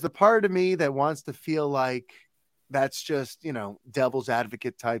the part of me that wants to feel like that's just, devil's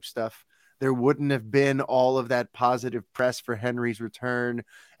advocate type stuff. There wouldn't have been all of that positive press for Henry's return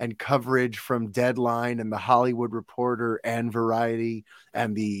and coverage from Deadline and the Hollywood Reporter and Variety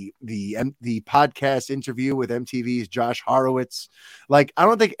and the podcast interview with MTV's Josh Horowitz. I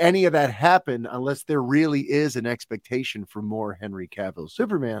don't think any of that happened unless there really is an expectation for more Henry Cavill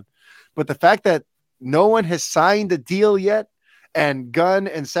Superman. But the fact that no one has signed a deal yet, and Gunn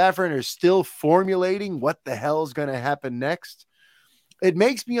and Safran are still formulating what the hell is going to happen next, it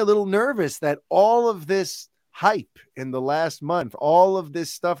makes me a little nervous that all of this hype in the last month, all of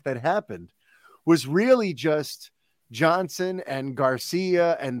this stuff that happened, was really just Johnson and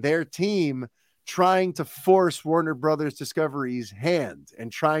Garcia and their team trying to force Warner Brothers Discovery's hand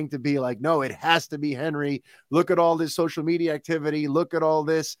and trying to be like, no, it has to be Henry. Look at all this social media activity. Look at all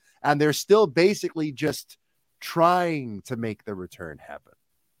this. And they're still basically just trying to make the return happen.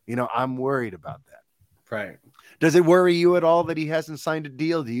 I'm worried about that. Right. Does it worry you at all that he hasn't signed a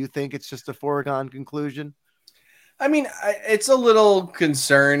deal? Do you think it's just a foregone conclusion? I mean, it's a little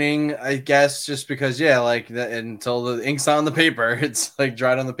concerning, I guess, just because, yeah, like until the ink's on the paper, it's like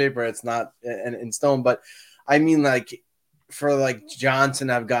dried on the paper. It's not in stone. But I mean, like for like Johnson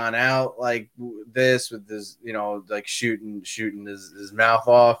have gone out like this with this, like shooting his mouth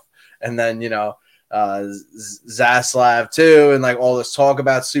off, and then Zaslav too, and like all this talk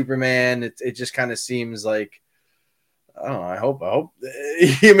about Superman. It just kind of seems like. I don't know. I hope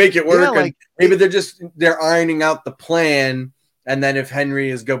you make it work. Yeah, like maybe they're ironing out the plan, and then if Henry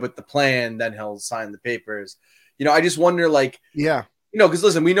is good with the plan, then he'll sign the papers. I just wonder, like, yeah, because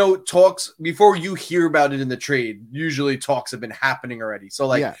listen, we know talks before you hear about it in the trade. Usually, talks have been happening already. So,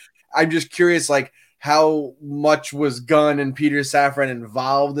 like, yeah. I'm just curious, like, how much was Gunn and Peter Safran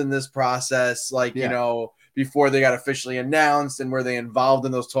involved in this process? Like, before they got officially announced, and were they involved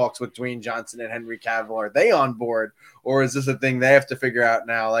in those talks with Dwayne Johnson and Henry Cavill? Are they on board, or is this a thing they have to figure out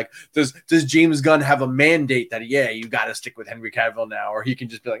now? Like, does James Gunn have a mandate that you got to stick with Henry Cavill now, or he can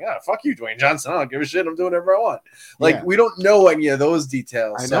just be like, fuck you, Dwayne Johnson, I don't give a shit, I'm doing whatever I want. Like, we don't know any of those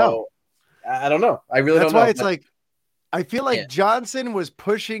details. I know. So I don't know. I really That's don't know. why it's like I feel like Johnson was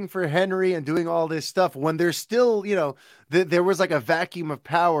pushing for Henry and doing all this stuff when there's still, there was like a vacuum of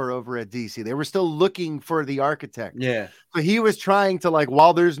power over at DC. They were still looking for the architect. Yeah. So he was trying to like,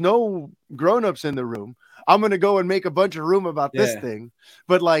 while there's no grownups in the room, I'm going to go and make a bunch of room about this thing.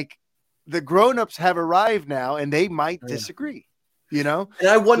 But like the grownups have arrived now and they might disagree, And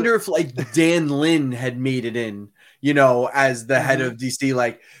I wonder if like Dan Lin had made it in, as the head of DC,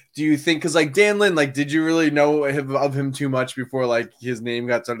 like, do you think, because like Dan Lin, like, did you really know of him too much before like his name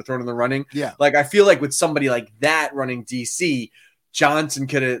got started thrown in the running? Yeah. Like, I feel like with somebody like that running DC,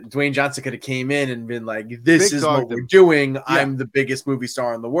 Dwayne Johnson could have came in and been like, this is what we're doing. Yeah. I'm the biggest movie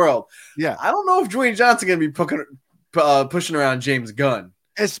star in the world. Yeah. I don't know if Dwayne Johnson going to be pushing around James Gunn.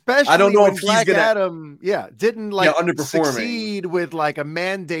 Especially I don't know when if Black he's gonna, Adam, didn't like succeed with like a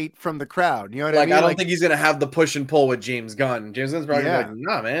mandate from the crowd. You know what I mean? I don't think he's gonna have the push and pull with James Gunn. James Gunn's probably gonna be like,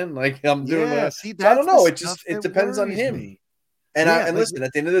 nah, man. Like, I'm doing that. See, so I don't know. It depends on him. Me. And listen,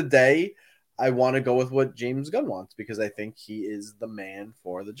 at the end of the day, I want to go with what James Gunn wants because I think he is the man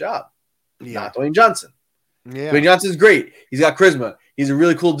for the job. Not Dwayne Johnson. Yeah. Dwayne Johnson's great. He's got charisma. He's a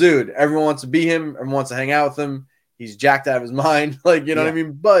really cool dude. Everyone wants to be him. Everyone wants to hang out with him. He's jacked out of his mind. Like, you know what I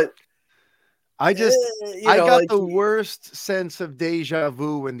mean? But I got the worst sense of deja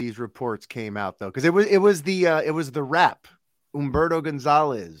vu when these reports came out, though, because it was the rap Humberto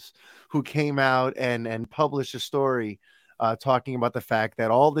Gonzalez who came out and published a story talking about the fact that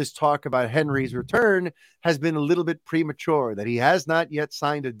all this talk about Henry's return has been a little bit premature, that he has not yet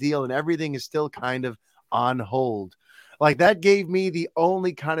signed a deal and everything is still kind of on hold. Like, that gave me the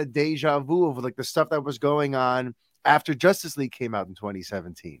only kind of deja vu of like the stuff that was going on after Justice League came out in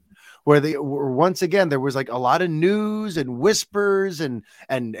 2017, where they were once again, there was like a lot of news and whispers and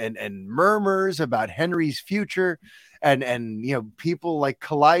murmurs about Henry's future. And people like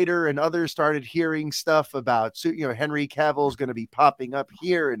Collider and others started hearing stuff about, Henry Cavill is going to be popping up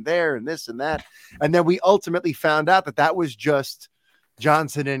here and there and this and that. And then we ultimately found out that was just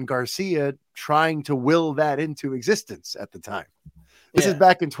Johnson and Garcia trying to will that into existence at the time. This is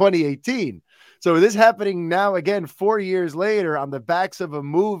back in 2018. So this happening now again, 4 years later, on the backs of a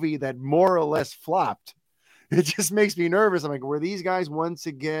movie that more or less flopped. It just makes me nervous. I'm like, were these guys once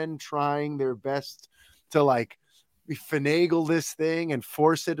again trying their best to like finagle this thing and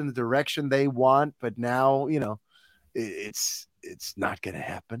force it in the direction they want? But now, it's not going to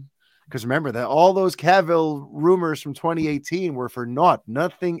happen. Because remember that all those Cavill rumors from 2018 were for naught.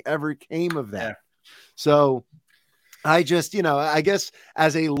 Nothing ever came of that. Yeah. So I just, I guess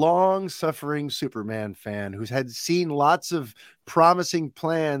as a long suffering Superman fan who's had seen lots of promising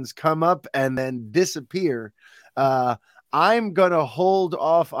plans come up and then disappear, I'm going to hold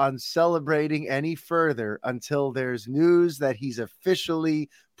off on celebrating any further until there's news that he's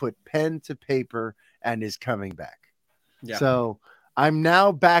officially put pen to paper and is coming back. Yeah. So I'm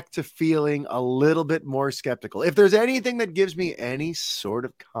now back to feeling a little bit more skeptical. If there's anything that gives me any sort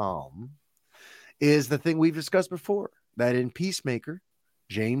of calm, is the thing we've discussed before, that in Peacemaker,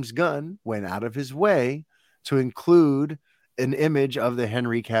 James Gunn went out of his way to include an image of the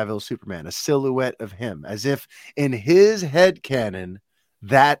Henry Cavill Superman, a silhouette of him, as if in his head canon,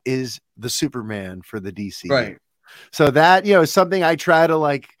 that is the Superman for the DC. Right. So that, is something I try to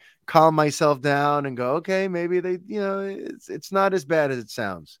like calm myself down and go, okay, maybe they, it's not as bad as it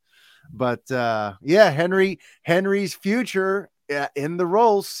sounds. But Henry's future in the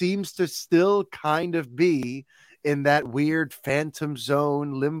role seems to still kind of be in that weird phantom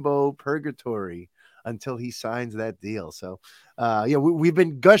zone limbo purgatory until he signs that deal. So, we've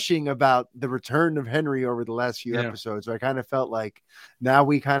been gushing about the return of Henry over the last few episodes. So I kind of felt like now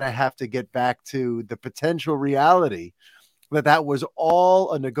we kind of have to get back to the potential reality that was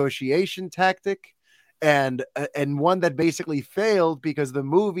all a negotiation tactic, and one that basically failed because the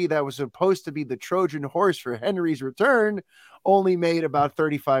movie that was supposed to be the Trojan horse for Henry's return only made about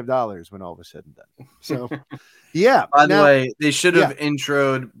 $35 when all was said and done. So, yeah. By the way, they should have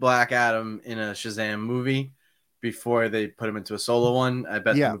introed Black Adam in a Shazam movie before they put him into a solo one. I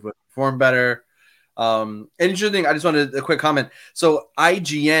bet the movie would perform better. Interesting. I just wanted a quick comment. So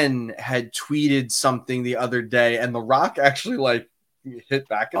IGN had tweeted something the other day, and The Rock actually like hit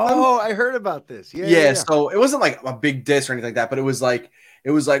back at them. Oh, I heard about this. Yeah. So it wasn't like a big diss or anything like that, but it was like,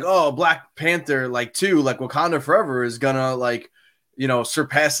 oh, Black Panther like 2, like Wakanda Forever is gonna like,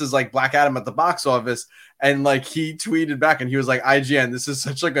 surpasses like Black Adam at the box office. And like he tweeted back and he was like, IGN, this is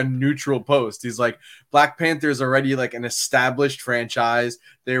such like a neutral post. He's like, Black Panther is already like an established franchise.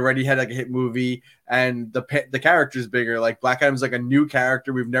 They already had like a hit movie, and the character's bigger. Like Black Adam's like a new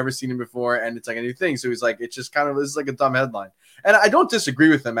character. We've never seen him before, and it's like a new thing. So he's like, it's just kind of, this is like a dumb headline. And I don't disagree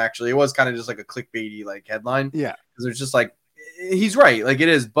with him, actually. It was kind of just like a clickbaity like headline. Yeah. Because it's just like, he's right. Like it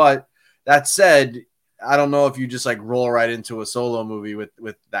is. But that said, I don't know if you just like roll right into a solo movie with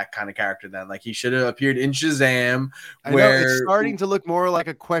that kind of character. Then like he should have appeared in Shazam. Where it's starting to look more like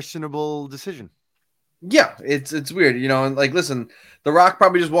a questionable decision. Yeah, it's weird, and like listen, The Rock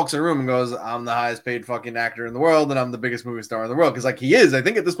probably just walks in a room and goes, I'm the highest paid fucking actor in the world and I'm the biggest movie star in the world, because like he is. I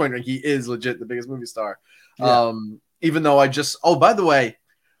think at this point like, he is legit the biggest movie star. Yeah. Even though I just by the way,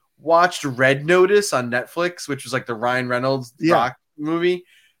 watched Red Notice on Netflix, which was like the Ryan Reynolds Rock movie.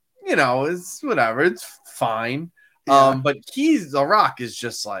 It's whatever. It's fine. Yeah. But The Rock is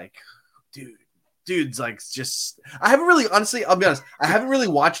just like, dude's like, just, I haven't really, honestly, I'll be honest, I haven't really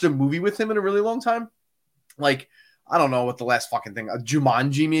watched a movie with him in a really long time. Like, I don't know what the last fucking thing,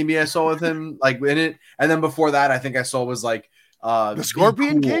 Jumanji maybe I saw with him, like in it. And then before that, I think I saw was like, The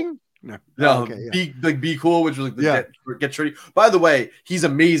Scorpion King? No, Be Cool, which was like the Get Shorty. By the way, he's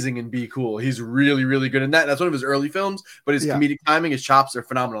amazing in Be Cool. He's really, really good in that. That's one of his early films, but his comedic timing, his chops are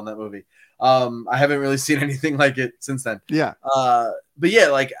phenomenal in that movie. I haven't really seen anything like it since then. Yeah. But yeah,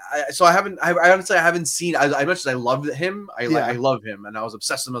 like I honestly haven't seen as much as I loved him. I love him, and I was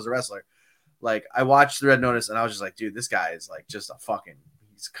obsessed with him as a wrestler. Like I watched the Red Notice, and I was just like, dude, this guy is like just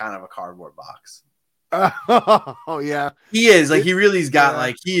he's kind of a cardboard box. Oh yeah, he is. Like he really's got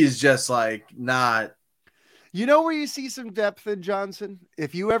like he is just like not. You know where you see some depth in Johnson?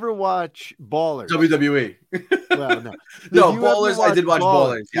 If you ever watch Ballers, WWE. Well, no, Ballers. I did watch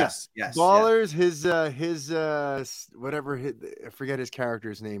Ballers. Yes. Ballers. His whatever. I forget his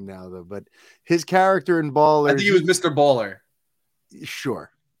character's name now though, but his character in Ballers. I think he was Mr. Baller.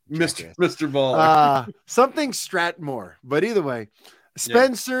 Sure, Mr. Baller. Something Stratmore, but either way.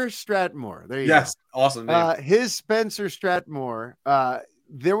 Spencer Stratmore. There you go. Yes, awesome name. His Spencer Stratmore.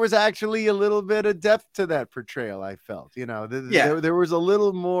 There was actually a little bit of depth to that portrayal. I felt, there was a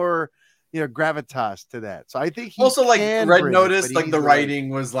little more, gravitas to that. So I think he also like Red Notice, like the writing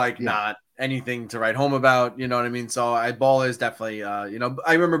was like not anything to write home about. You know what I mean? So Ballers definitely, I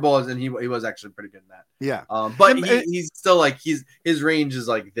remember Ballers, and he was actually pretty good in that. Yeah. But he's still like his range is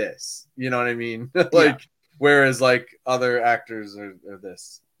like this. You know what I mean? Like. Whereas like other actors are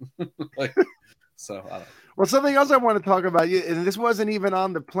this, like, so I don't know. Well, something else I want to talk about, and this wasn't even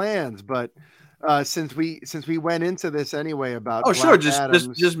on the plans, but since we went into this anyway about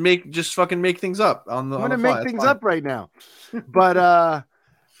just fucking make things up on the. I'm going to make things up right now, but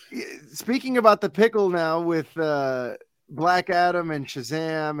speaking about the pickle now with Black Adam and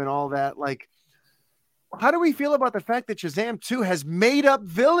Shazam and all that, like, how do we feel about the fact that Shazam 2 has made up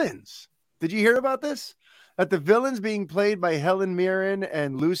villains? Did you hear about this? That the villains being played by Helen Mirren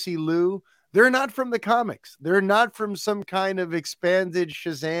and Lucy Liu, they're not from the comics. They're not from some kind of expanded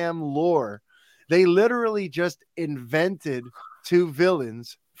Shazam lore. They literally just invented 2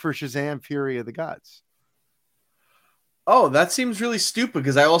 villains for Shazam Fury of the Gods. Oh, that seems really stupid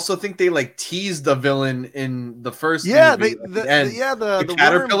because I also think they like teased the villain in the first movie, the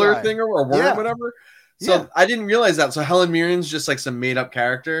caterpillar thing or worm, whatever. So I didn't realize that. So Helen Mirren's just like some made up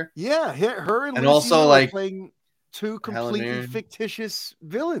character. Yeah, her and also like playing 2 completely fictitious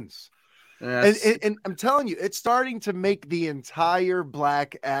villains. Yes. And I'm telling you, it's starting to make the entire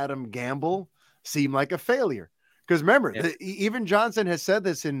Black Adam gamble seem like a failure. Because remember, even Johnson has said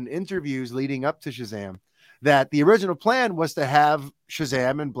this in interviews leading up to Shazam, that the original plan was to have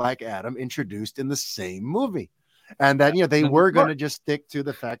Shazam and Black Adam introduced in the same movie. And that, they And it's were going smart. to just stick to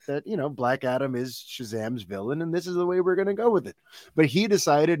the fact that, Black Adam is Shazam's villain, and this is the way we're going to go with it. But he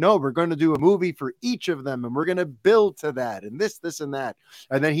decided, no, we're going to do a movie for each of them, and we're going to build to that, and this, and that.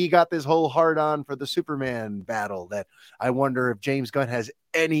 And then he got this whole hard on for the Superman battle that I wonder if James Gunn has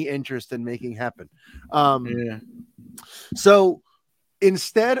any interest in making happen. Yeah. So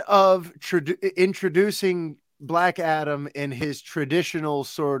instead of introducing Black Adam in his traditional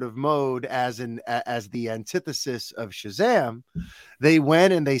sort of mode as the antithesis of Shazam, they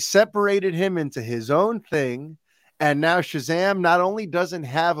went and they separated him into his own thing. And now Shazam not only doesn't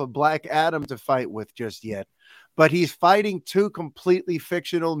have a Black Adam to fight with just yet, but he's fighting two completely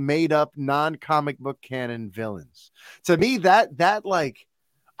fictional, made up, non-comic book canon villains. To me, that like,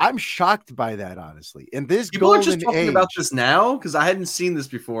 I'm shocked by that, honestly. In this People are golden just talking age, about this now because I hadn't seen this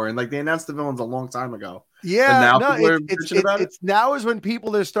before, and like they announced the villains a long time ago. But yeah, now no, people are bitching about it. it's now is when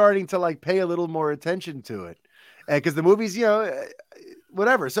people are starting to like pay a little more attention to it, because the movies,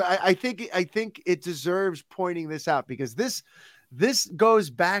 whatever. So I think it deserves pointing this out, because this goes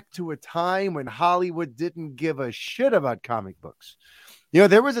back to a time when Hollywood didn't give a shit about comic books.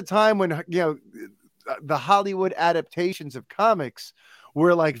 There was a time when the Hollywood adaptations of comics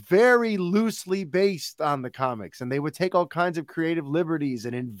were like very loosely based on the comics, and they would take all kinds of creative liberties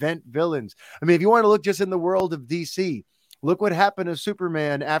and invent villains. I mean, if you want to look just in the world of DC, look what happened to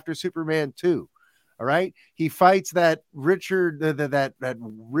Superman after Superman 2. All right. He fights that Richard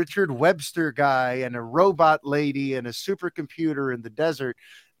Webster guy and a robot lady and a supercomputer in the desert.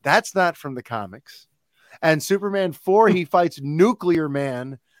 That's not from the comics. And Superman 4, he fights Nuclear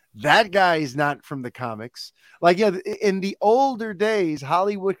Man. That guy is not from the comics. Like, in the older days,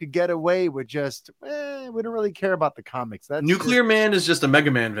 Hollywood could get away with just, we don't really care about the comics. That's Nuclear Man is just a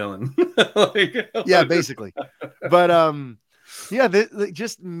Mega Man villain. Yeah, basically. But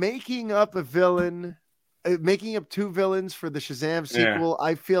just making up a villain, making up two villains for the Shazam sequel. Yeah.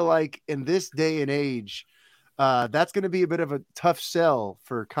 I feel like in this day and age, that's going to be a bit of a tough sell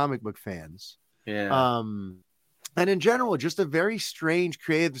for comic book fans. Yeah. And in general, just a very strange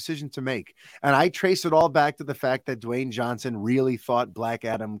creative decision to make. And I trace it all back to the fact that Dwayne Johnson really thought Black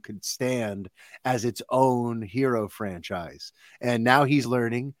Adam could stand as its own hero franchise. And now he's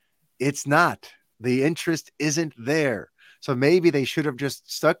learning it's not. The interest isn't there. So maybe they should have just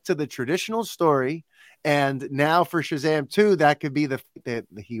stuck to the traditional story. And now for Shazam 2, that could be the that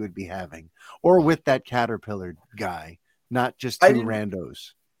he would be having. Or with that Caterpillar guy, not just two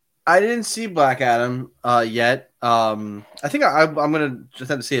randos. I didn't see Black Adam yet. I think I'm gonna just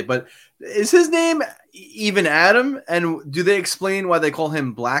have to see it. But is his name even Adam? And do they explain why they call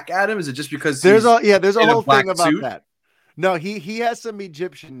him Black Adam? Is it just because there's a whole thing about suit? that? No, he has some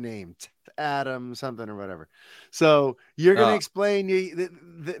Egyptian name, Adam something or whatever. So you're gonna explain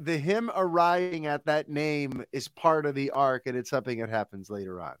the him arriving at that name is part of the arc, and it's something that happens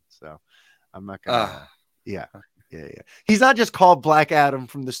later on. So I'm not gonna. Yeah. He's not just called Black Adam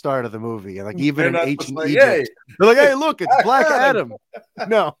from the start of the movie. Like, even in ancient Egypt, hey. They're like, "Hey, look, it's Black Adam."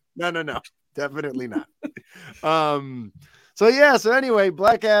 No, definitely not. So anyway,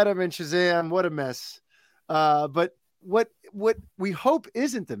 Black Adam and Shazam, what a mess. But what we hope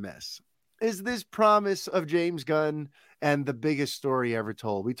isn't a mess is this promise of James Gunn and the biggest story ever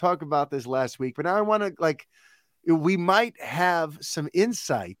told. We talked about this last week, but now I want to, we might have some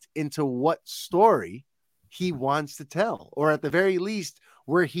insight into what story he wants to tell, or at the very least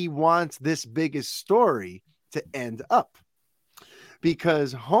where he wants this biggest story to end up.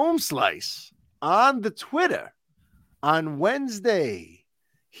 Because Home Slice on the Twitter on Wednesday,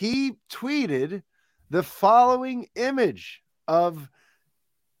 he tweeted the following image of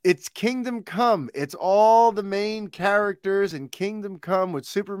it's Kingdom Come. It's all the main characters in Kingdom Come with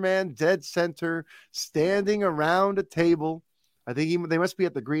Superman dead center, standing around a table. I think they must be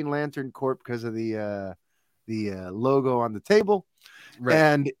at the Green Lantern Corp because of the logo on the table. Right.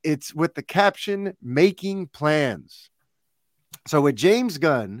 And it's with the caption, "Making Plans." So with James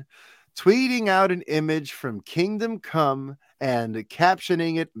Gunn tweeting out an image from Kingdom Come and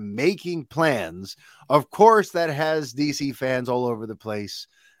captioning it, "Making Plans," of course that has DC fans all over the place.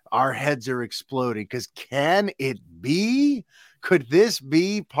 Our heads are exploding, because can it be? Could this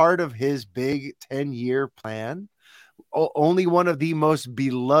be part of his big 10-year plan? Only one of the most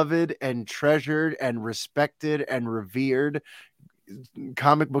beloved and treasured and respected and revered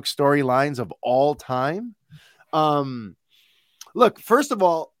comic book storylines of all time. Look, first of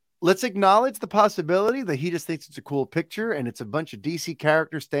all, let's acknowledge the possibility that he just thinks it's a cool picture and it's a bunch of DC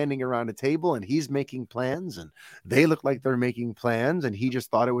characters standing around a table and he's making plans and they look like they're making plans and he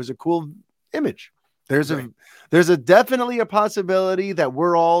just thought it was a cool image. There's a definitely a possibility that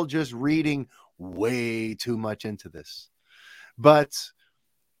we're all just reading way too much into this. But,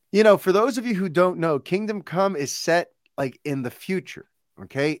 for those of you who don't know, Kingdom Come is set like in the future.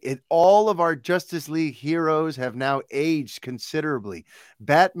 Okay. All of our Justice League heroes have now aged considerably.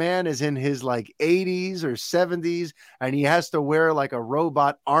 Batman is in his like 80s or 70s, and he has to wear like a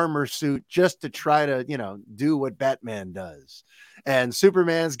robot armor suit just to try to, do what Batman does. And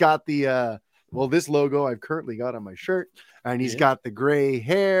Superman's got this logo I've currently got on my shirt, and he's got the gray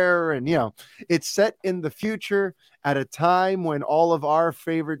hair, and it's set in the future at a time when all of our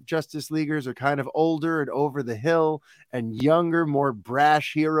favorite Justice Leaguers are kind of older and over the hill, and younger, more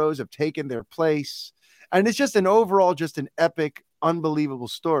brash heroes have taken their place. And it's just an epic, unbelievable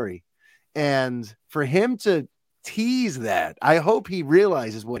story. And for him to tease that, I hope he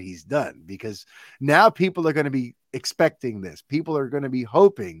realizes what he's done, because now people are going to be expecting this. People are going to be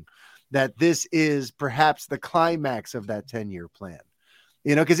hoping that this is perhaps the climax of that 10-year plan.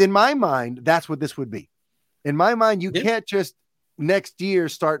 Because in my mind, that's what this would be. In my mind, you can't just next year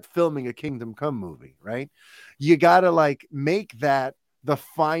start filming a Kingdom Come movie, right? You got to like make that the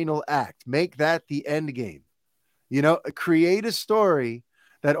final act, make that the end game. Create a story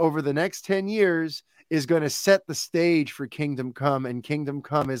that over the next 10 years is going to set the stage for Kingdom Come, and Kingdom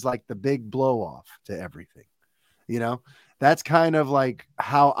Come is like the big blow off to everything. That's kind of like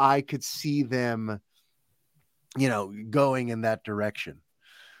how I could see them, going in that direction.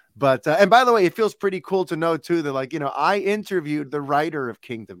 But, and by the way, it feels pretty cool to know too, that like, I interviewed the writer of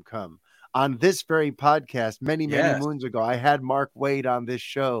Kingdom Come on this very podcast many moons ago. I had Mark Waid on this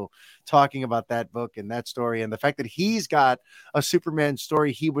show talking about that book and that story, and the fact that he's got a Superman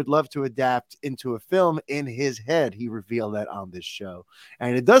story he would love to adapt into a film in his head. He revealed that on this show,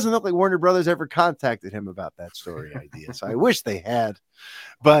 and it doesn't look like Warner Brothers ever contacted him about that story idea. So I wish they had.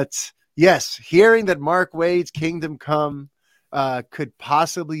 But yes, hearing that Mark Waid's Kingdom Come could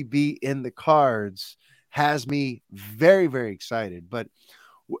possibly be in the cards has me very, very excited. But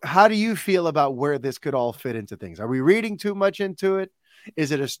how do you feel about where this could all fit into things? Are we reading too much into it?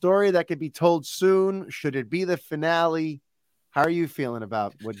 Is it a story that could be told soon? Should it be the finale? How are you feeling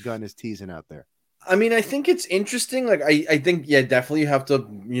about what Gunn is teasing out there? I mean, I think it's interesting. Like, I think, definitely you have to,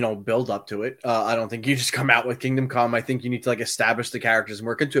 build up to it. I don't think you just come out with Kingdom Come. I think you need to like establish the characters and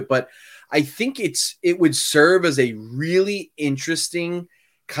work into it. But I think it would serve as a really interesting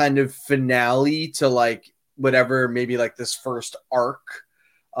kind of finale to like whatever, maybe like this first arc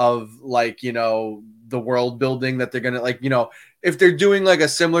of like, the world building that they're going to like, if they're doing like a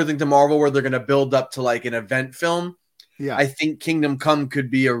similar thing to Marvel where they're going to build up to like an event film. Yeah, I think Kingdom Come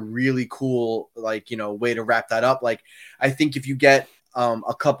could be a really cool, like, way to wrap that up. Like, I think if you get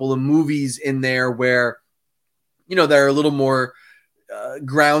a couple of movies in there where, they're a little more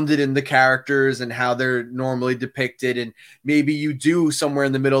grounded in the characters and how they're normally depicted, and maybe you do somewhere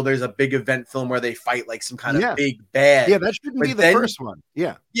in the middle, there's a big event film where they fight like some kind of big bad. Yeah, that shouldn't be the first one.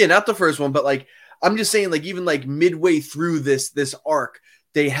 Yeah, not the first one, but like I'm just saying, like even like midway through this arc,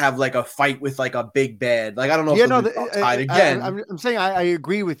 they have like a fight with like a big bad. Like I don't know. I'm saying I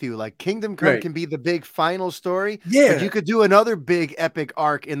agree with you. Like Kingdom Come can be the big final story. Yeah, but you could do another big epic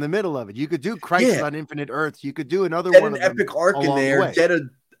arc in the middle of it. You could do Crisis on Infinite Earths. You could do another one. An epic arc in there. Get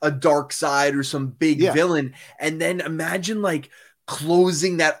a dark side or some big villain, and then imagine like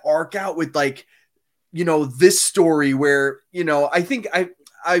closing that arc out with like this story where I think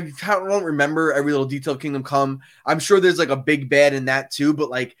I don't remember every little detail of Kingdom Come. I'm sure there's like a big bad in that too, but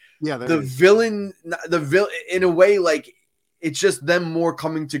like the villain in a way, like it's just them more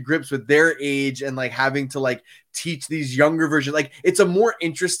coming to grips with their age and like having to like teach these younger versions. Like it's a more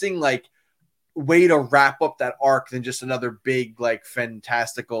interesting like way to wrap up that arc than just another big like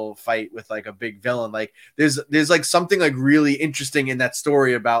fantastical fight with like a big villain. Like there's like something like really interesting in that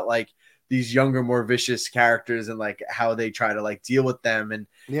story about like these younger, more vicious characters and like how they try to like deal with them. And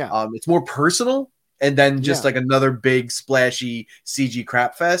it's more personal. And then just like another big splashy CG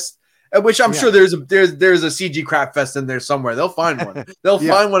crap fest, which I'm sure there's a CG crap fest in there somewhere. They'll find one. They'll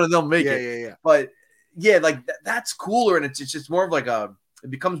find one and they'll make it. Yeah. But like that's cooler. And it's just more of like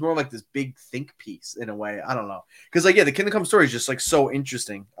it becomes more like this big think piece in a way. I don't know. Cause like, the Kingdom Come story is just like so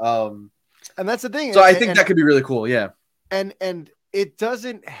interesting. And that's the thing. So I think that could be really cool. Yeah. And it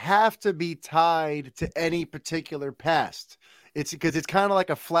doesn't have to be tied to any particular past. It's because it's kind of like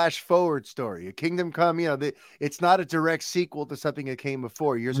a flash forward story. A Kingdom Come, it's not a direct sequel to something that came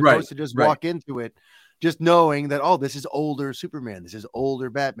before. You're supposed to just walk into it just knowing that, oh, this is older Superman. This is older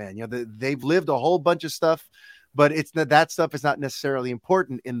Batman. They've lived a whole bunch of stuff, but that stuff is not necessarily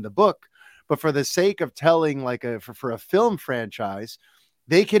important in the book. But for the sake of telling like for a film franchise,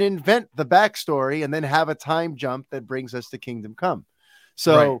 they can invent the backstory and then have a time jump that brings us to Kingdom Come.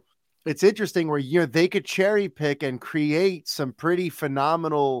 So it's interesting where, they could cherry pick and create some pretty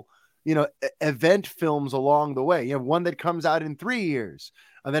phenomenal, event films along the way. One that comes out in 3 years,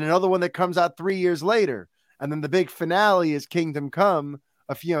 and then another one that comes out 3 years later. And then the big finale is Kingdom Come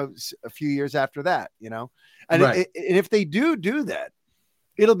a few years after that, and Right. and if they do that,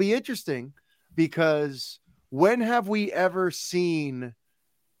 it'll be interesting, because when have we ever seen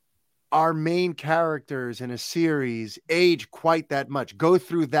our main characters in a series age quite that much, go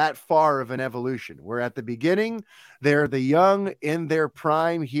through that far of an evolution? Where at the beginning, they're the young in their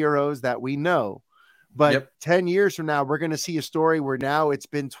prime heroes that we know. But Yep. 10 years from now, we're going to see a story where now it's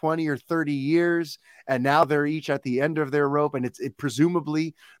been 20 or 30 years, and now they're each at the end of their rope. And it's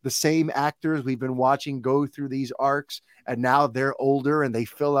presumably the same actors we've been watching go through these arcs. And now they're older and they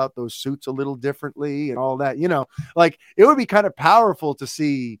fill out those suits a little differently and all that. Like, it would be kind of powerful to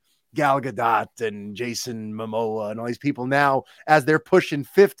see Gal Gadot and Jason Momoa and all these people now, as they're pushing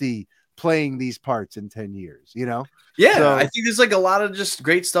 50, playing these parts in 10 years, Yeah, So, I think there's like a lot of just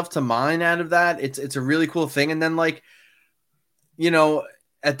great stuff to mine out of that. It's a really cool thing. And then like,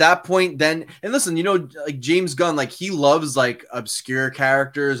 at that point then, and listen, like James Gunn, like he loves like obscure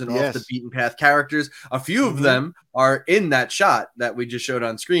characters and off the beaten path characters. A few of them are in that shot that we just showed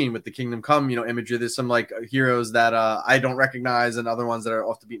on screen with the Kingdom Come, imagery. There's some like heroes that I don't recognize and other ones that are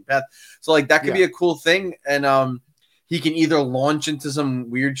off the beaten path. So like that could be a cool thing. And he can either launch into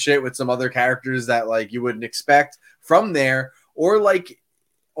some weird shit with some other characters that like you wouldn't expect from there, or like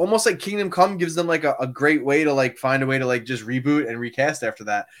almost like Kingdom Come gives them like a great way to like find a way to like just reboot and recast after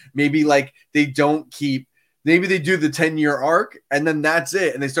that. Maybe like maybe they do the 10-year arc and then that's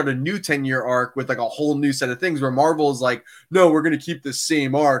it. And they start a new 10-year arc with like a whole new set of things, where Marvel is like, no, we're going to keep the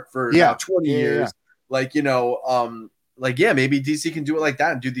same arc for now 20 years. Like, maybe DC can do it like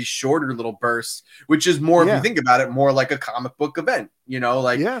that and do these shorter little bursts, which is more, if you think about it, more like a comic book event,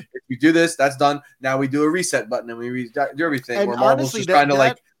 if you do this, that's done. Now we do a reset button and we do everything. And where Marvel's honestly, just trying to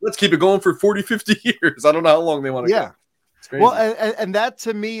like, let's keep it going for 40, 50 years. I don't know how long they want to go. It's crazy. Well, and that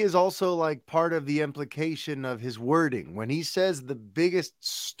to me is also like part of the implication of his wording. When he says the biggest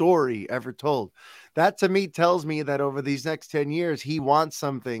story ever told, that to me tells me that over these next 10 years, he wants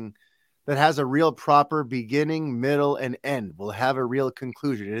something that has a real proper beginning, middle, and end, will have a real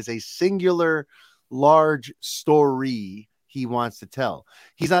conclusion. It is a singular, large story he wants to tell.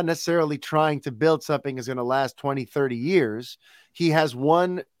 He's not necessarily trying to build something that's going to last 20, 30 years. He has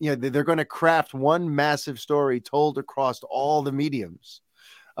one, they're going to craft one massive story told across all the mediums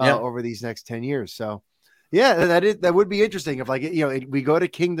over these next 10 years. So, that would be interesting if like, we go to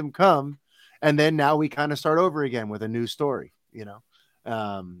Kingdom Come and then now we kind of start over again with a new story,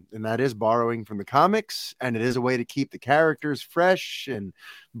 and that is borrowing from the comics, and it is a way to keep the characters fresh and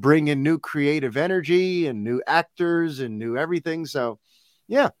bring in new creative energy and new actors and new everything. So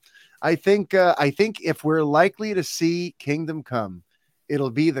I think if we're likely to see Kingdom Come, it'll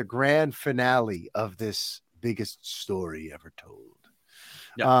be the grand finale of this biggest story ever told.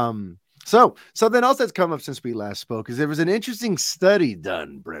 So then else that's come up since we last spoke is there was an interesting study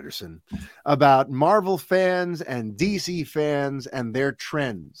done, Brederson, about Marvel fans and DC fans and their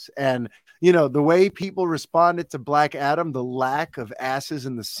trends. And, the way people responded to Black Adam, the lack of asses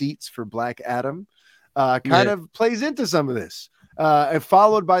in the seats for Black Adam, kind of plays into some of this.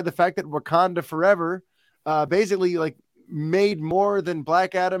 Followed by the fact that Wakanda Forever basically like made more than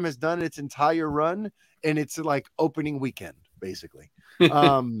Black Adam has done its entire run in its like opening weekend, basically.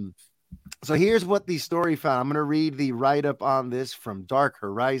 So here's what the story found. I'm going to read the write-up on this from Dark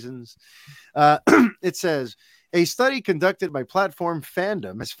Horizons. It says, a study conducted by Platform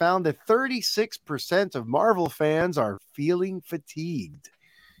Fandom has found that 36% of Marvel fans are feeling fatigued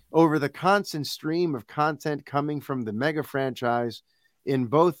over the constant stream of content coming from the mega franchise in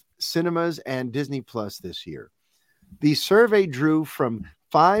both cinemas and Disney Plus this year. The survey drew from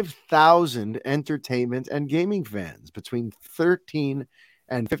 5,000 entertainment and gaming fans between 13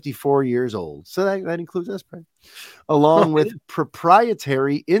 and 54 years old. So that includes us, right? Along with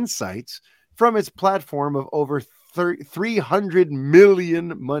proprietary insights from its platform of over 300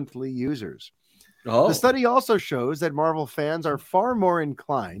 million monthly users. The study also shows that Marvel fans are far more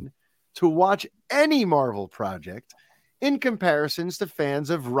inclined to watch any Marvel project in comparisons to fans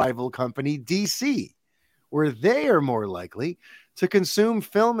of rival company DC, where they are more likely to consume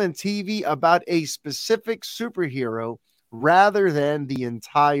film and TV about a specific superhero rather than the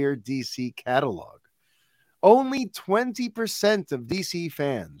entire DC catalog. Only 20% of DC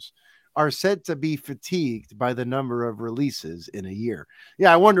fans are said to be fatigued by the number of releases in a year.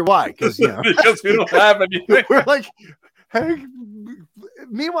 Yeah, I wonder why. Because because we don't have anything. We're like,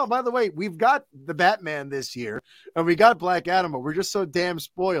 Meanwhile, by the way, we've got the Batman this year, and we got Black Adam, but we're just so damn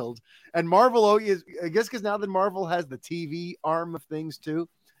spoiled. And Marvel, I guess, because now that Marvel has the TV arm of things too,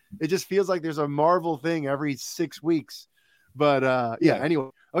 it just feels like there's a Marvel thing every 6 weeks. But anyway,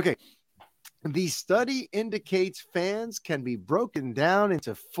 okay. The study indicates fans can be broken down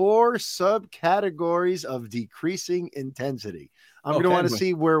into 4 subcategories of decreasing intensity. I'm going to want to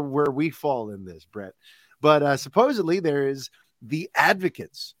see where we fall in this, Brett. But supposedly there is the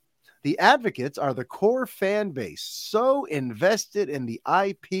advocates. The advocates are the core fan base, so invested in the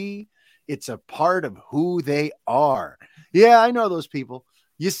IP, it's a part of who they are. Yeah, I know those people.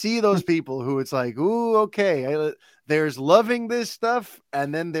 You see those people who it's like, ooh, okay, there's loving this stuff,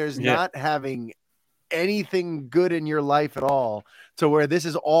 and then there's not having anything good in your life at all, to where this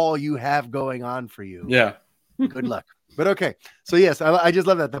is all you have going on for you. Yeah. Good luck. But okay. So yes, I just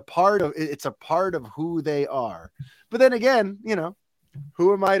love that. It's a part of who they are. But then again,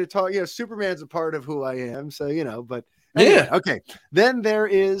 who am I to talk? Superman's a part of who I am. So, but anyway, okay. Then there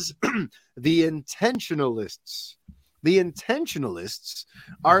is the intentionalists. The intentionalists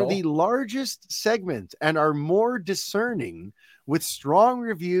are the largest segment and are more discerning, with strong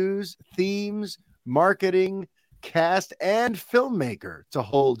reviews, themes, marketing, cast, and filmmaker to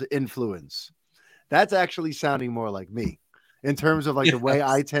hold influence. That's actually sounding more like me in terms of the way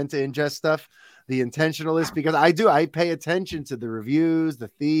I tend to ingest stuff. The intentionalist, because I pay attention to the reviews, the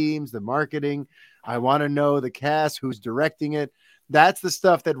themes, the marketing. I want to know the cast, who's directing it. That's the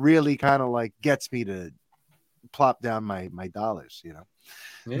stuff that really kind of gets me to plop down my dollars,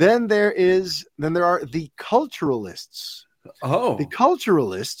 Then there are the culturalists. The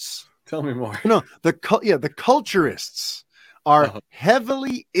culturalists. Tell me more. No, the culturists are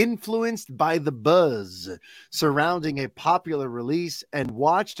heavily influenced by the buzz surrounding a popular release and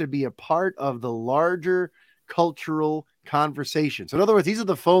watch to be a part of the larger cultural conversation. So in other words, these are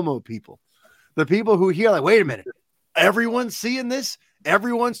the FOMO people, the people who hear wait a minute, everyone's seeing this,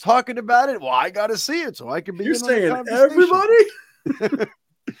 everyone's talking about it. Well, I got to see it so I can be. You're saying everybody?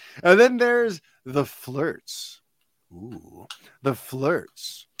 And then there's the flirts. Ooh, the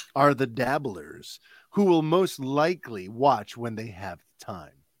flirts are the dabblers who will most likely watch when they have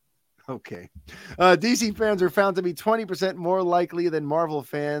time. Okay. DC fans are found to be 20% more likely than Marvel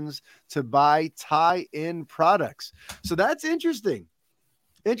fans to buy tie-in products. So that's interesting.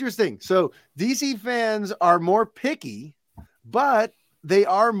 So DC fans are more picky, but they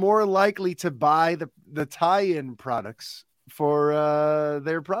are more likely to buy the tie-in products for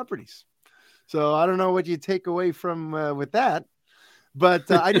their properties. So I don't know what you take away from with that.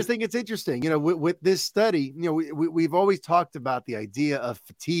 But I just think it's interesting, with this study, we've always talked about the idea of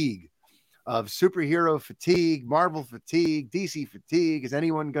fatigue, of superhero fatigue, Marvel fatigue, DC fatigue. Is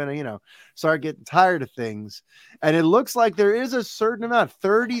anyone going to, start getting tired of things? And it looks like there is a certain amount,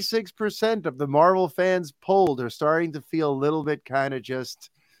 36% of the Marvel fans polled are starting to feel a little bit kind of just,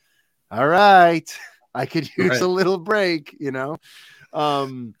 all right, I could use a little break,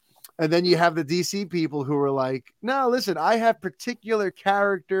 And then you have the DC people who are like, no, listen, I have particular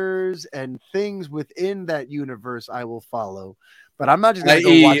characters and things within that universe I will follow, but I'm not just going to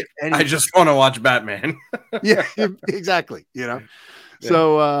go watch anything. I just want to watch Batman. Yeah, exactly.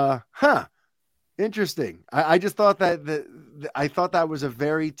 So, interesting. I just thought I thought that was a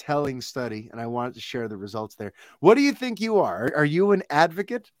very telling study, and I wanted to share the results there. What do you think you are? Are you an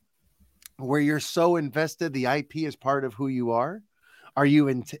advocate where you're so invested the IP is part of who you are? Are you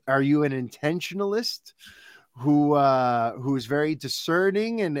an intentionalist who's very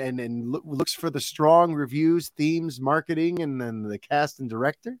discerning and looks for the strong reviews, themes, marketing, and then the cast and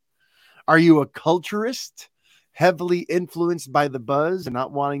director? Are you a culturist, heavily influenced by the buzz and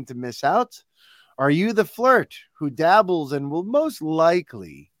not wanting to miss out? Are you the flirt who dabbles and will most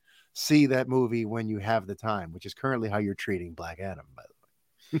likely see that movie when you have the time, which is currently how you're treating Black Adam, by the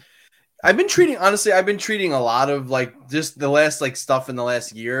way? I've been treating a lot of just the last stuff in the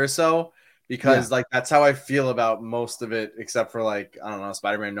last year or so, because that's how I feel about most of it, except for I don't know,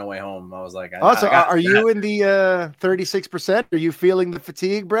 Spider-Man No Way Home. I was like, are you in the 36%? Are you feeling the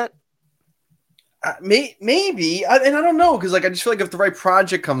fatigue, Brett? Maybe, and I don't know, because I just feel like if the right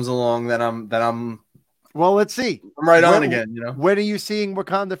project comes along, then I'm. Well, let's see. I'm right on again. When are you seeing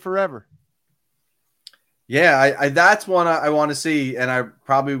Wakanda Forever? Yeah, that's one I want to see, and I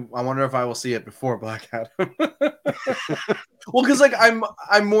wonder if I will see it before Black Adam. Well, because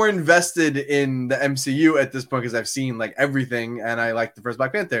I'm more invested in the MCU at this point because I've seen everything, and I like the first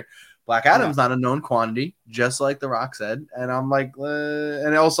Black Panther. Black Adam's not a known quantity, just like The Rock said. And I'm like,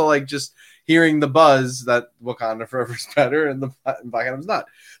 and also like just hearing the buzz that Wakanda Forever is better and Black Adam's not.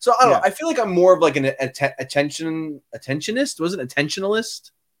 So I don't know. I feel like I'm more of like an attentionist. Was it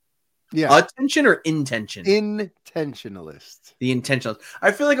attentionalist? Yeah. Attention or intention? Intentionalist. The intentionalist.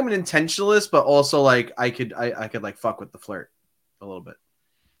 I feel like I'm an intentionalist, but also like I could like fuck with the flirt a little bit.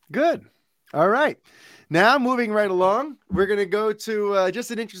 Good. All right. Now, moving right along, we're going to go to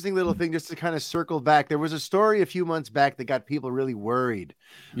just an interesting little thing just to kind of circle back. There was a story a few months back that got people really worried.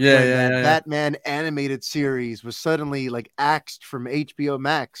 That Batman animated series was suddenly like axed from HBO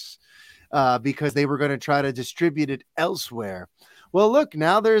Max because they were going to try to distribute it elsewhere. Well, look,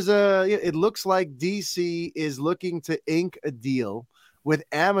 now it looks like DC is looking to ink a deal with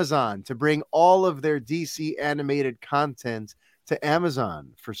Amazon to bring all of their DC animated content to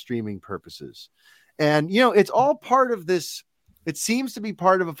Amazon for streaming purposes. And, it's all part of this. It seems to be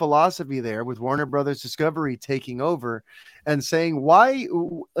part of a philosophy there with Warner Brothers Discovery taking over and saying, why,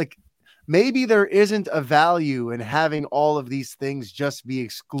 like, maybe there isn't a value in having all of these things just be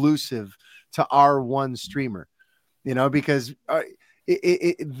exclusive to our one streamer, because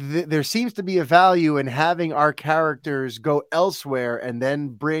there seems to be a value in having our characters go elsewhere and then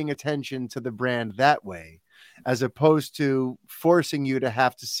bring attention to the brand that way, as opposed to forcing you to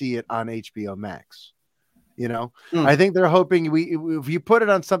have to see it on HBO Max. I think they're hoping if you put it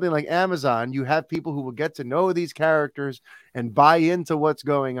on something like Amazon, you have people who will get to know these characters and buy into what's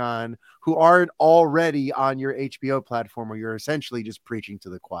going on, who aren't already on your HBO platform where you're essentially just preaching to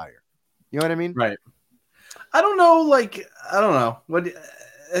the choir. You know what I mean? Right. I don't know. Like, I don't know what.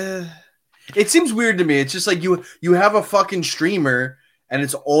 It seems weird to me. It's just like you have a fucking streamer and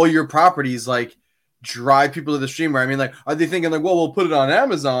it's all your properties. Like, drive people to the streamer. I mean, like, are they thinking like, well, we'll put it on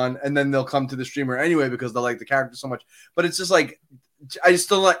Amazon and then they'll come to the streamer anyway because they like the character so much? But it's just like, I just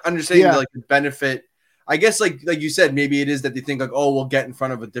don't like understanding like the benefit. I guess like you said, maybe it is that they think like, oh, we'll get in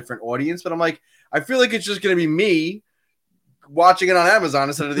front of a different audience. But I'm like, I feel like it's just gonna be me watching it on Amazon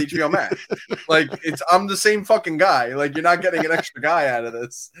instead of the HBO Max. Like, I'm the same fucking guy. Like, you're not getting an extra guy out of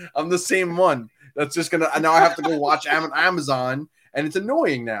this. I'm the same one. That's just gonna now I have to go watch Amazon, and it's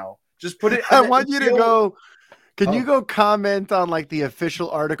annoying now. Just put it. I want you to go. Can you go comment on like the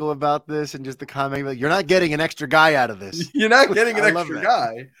official article about this and just the comment like, you're not getting an extra guy out of this. You're not getting an extra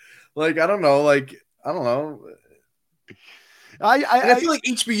guy. Like, I don't know. Like, I don't know. I feel like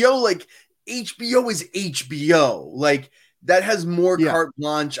HBO is HBO. Like, that has more carte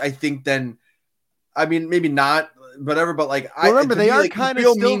blanche, I think, than, I mean, maybe not, whatever, but like, remember, they are kind of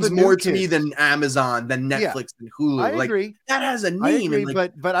still means more to me than Amazon, than Netflix, than Hulu. I agree. Like, that has a name. I agree,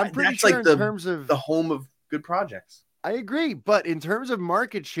 but I'm pretty sure like in terms of the home of good projects. I agree, but in terms of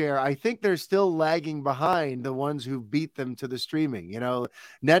market share, I think they're still lagging behind the ones who beat them to the streaming.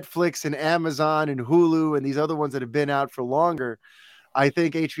 Netflix and Amazon and Hulu and these other ones that have been out for longer. I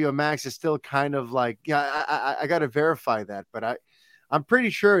think HBO Max is still kind of like, I got to verify that, but I'm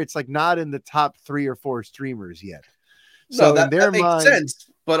pretty sure it's like not in the top 3 or 4 streamers yet. So that makes sense.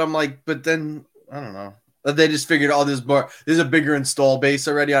 But I'm like, but then I don't know. They just figured, there's a bigger install base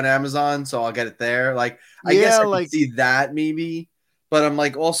already on Amazon, so I'll get it there. Like, I guess I can see that maybe, but I'm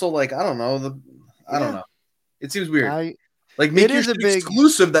like, also like, I don't know. I don't know. It seems weird. Like, make it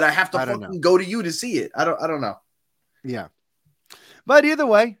exclusive that I have to fucking go to you to see it. I don't know. Yeah. But either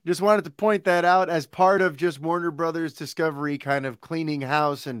way, just wanted to point that out as part of just Warner Brothers Discovery kind of cleaning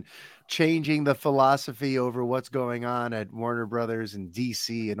house and changing the philosophy over what's going on at Warner Brothers and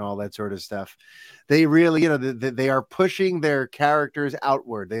DC and all that sort of stuff. They really, they are pushing their characters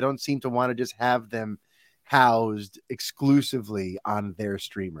outward. They don't seem to want to just have them housed exclusively on their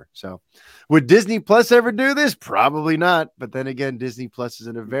streamer. So would Disney Plus ever do this? Probably not. But then again, Disney Plus is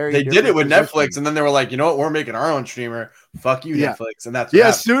in a very They did it with Netflix, and then they were like, you know what, we're making our own streamer. Fuck you, Netflix. And that's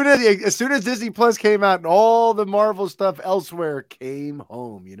as soon as Disney Plus came out and all the Marvel stuff elsewhere came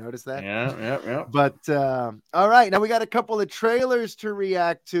home. You notice that? Yeah. But all right, now we got a couple of trailers to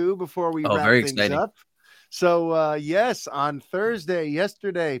react to before we wrap things up. So, yes, on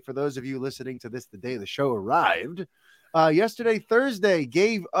yesterday, for those of you listening to this the day the show arrived, Thursday,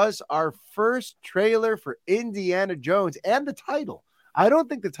 gave us our first trailer for Indiana Jones and the title. I don't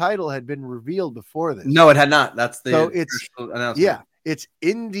think the title had been revealed before this. No, it had not. That's the announcement. Yeah, it's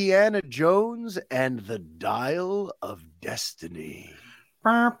Indiana Jones and the Dial of Destiny.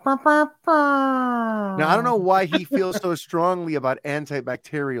 Now, I don't know why he feels so strongly about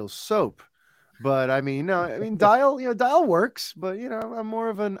antibacterial soap. But I mean, Dial works, but I'm more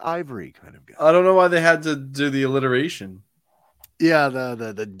of an Ivory kind of guy. I don't know why they had to do the alliteration. Yeah,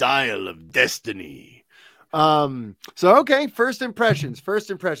 the Dial of Destiny. So okay, first impressions. First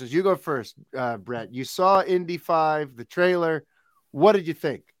impressions. You go first, Brett. You saw Indy 5, the trailer. What did you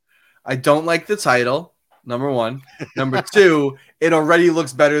think? I don't like the title. Number one. Number two, it already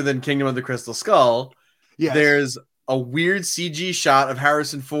looks better than Kingdom of the Crystal Skull. Yes. There's a weird CG shot of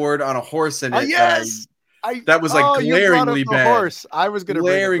Harrison Ford on a horse in Oh it yes. that was like You brought up glaringly the bad. horse. I was gonna bring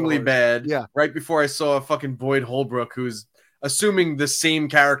up the Glaringly horse. bad. Yeah. Right before I saw fucking Boyd Holbrook, who's assuming the same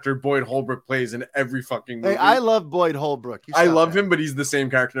character Boyd Holbrook plays in every fucking movie. Hey, I love Boyd Holbrook. I love him, but he's the same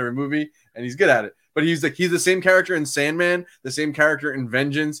character in every movie, and he's good at it. But he's the same character in Sandman, the same character in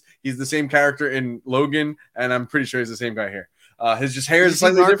Vengeance. He's the same character in Logan, and I'm pretty sure he's the same guy here. His just hair is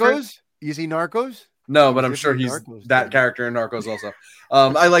slightly different. Is he Narcos? No, but I'm sure he's that character in Narcos also.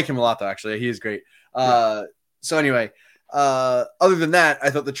 I like him a lot though. Actually, he is great. So anyway, other than that, I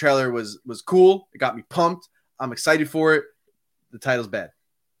thought the trailer was cool. It got me pumped. I'm excited for it. The title's bad.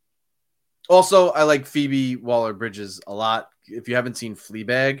 Also, I like Phoebe Waller-Bridges a lot. If you haven't seen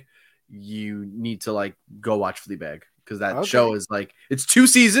Fleabag, you need to like go watch Fleabag because that show is like it's 2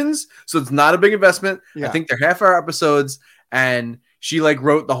 seasons, so it's not a big investment. Yeah. I think they're half-hour episodes, and she like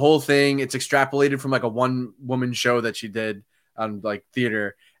wrote the whole thing. It's extrapolated from like a one-woman show that she did on like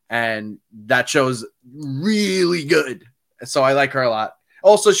theater, and that show's really good. So I like her a lot.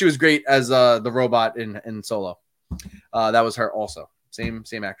 Also, she was great as the robot in Solo. That was her also. Same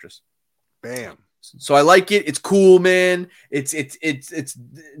actress. Bam. So I like it. It's cool, man. It's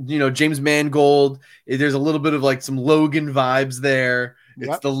James Mangold. There's a little bit of like some Logan vibes there. Yep.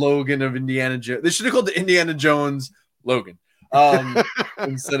 It's the Logan of Indiana Jones. They should have called the Indiana Jones Logan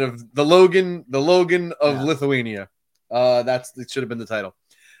instead of the Logan of Lithuania. It should have been the title.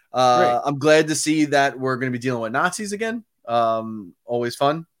 I'm glad to see that we're going to be dealing with Nazis again. Always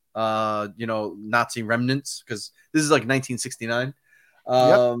fun. Nazi remnants because this is like 1969.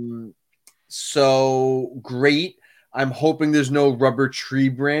 So great. I'm hoping there's no rubber tree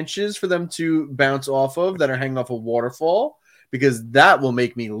branches for them to bounce off of that are hanging off a waterfall because that will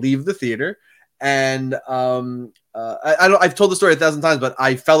make me leave the theater. And I've told the story 1,000 times, but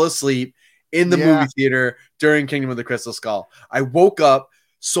I fell asleep in the movie theater during Kingdom of the Crystal Skull. I woke up,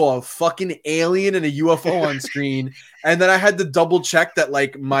 saw a fucking alien and a UFO on screen, and then I had to double check that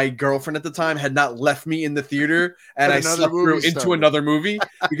like my girlfriend at the time had not left me in the theater, and I slept through into another movie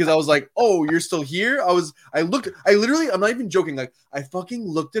because I was like, "Oh, you're still here?" I'm not even joking. Like I fucking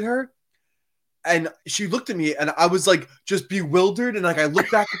looked at her, and she looked at me, and I was like just bewildered, and like I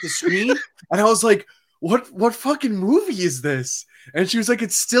looked back at the screen, and I was like, "What fucking movie is this?" And she was like,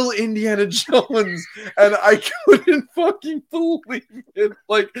 "It's still Indiana Jones." And I couldn't fucking believe it.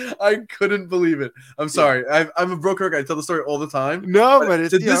 Like, I couldn't believe it. I'm sorry. I'm a broke record. I tell the story all the time. No, but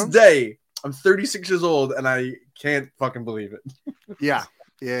it's, to this day, I'm 36 years old, and I can't fucking believe it. Yeah.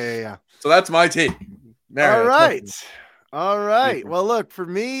 So that's my take. All right. Well, look, for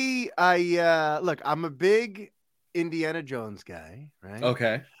me, I'm a big Indiana Jones guy, right?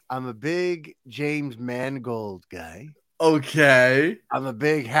 Okay. I'm a big James Mangold guy. Okay. I'm a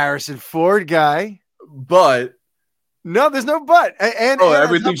big Harrison Ford guy. But no, there's no but. And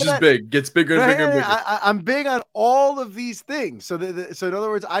everything's just big. Gets bigger and bigger and bigger. I'm big on all of these things. So in other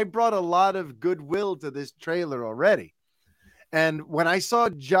words, I brought a lot of goodwill to this trailer already. And when I saw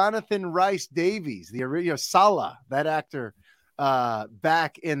Jonathan Rhys Davies, the original Salah, that actor,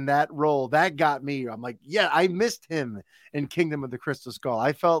 back in that role, that got me. I'm like, yeah, I missed him in Kingdom of the Crystal Skull.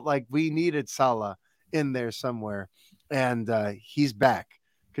 I felt like we needed Salah in there somewhere. And he's back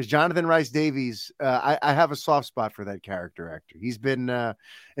because Jonathan Rhys Davies, I have a soft spot for that character actor. He's been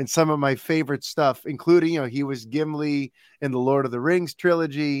in some of my favorite stuff, including, he was Gimli in the Lord of the Rings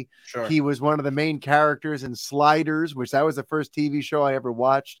trilogy. Sure. He was one of the main characters in Sliders, which that was the first TV show I ever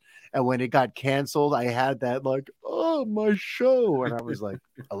watched. And when it got canceled, I had that like, oh, my show. And I was like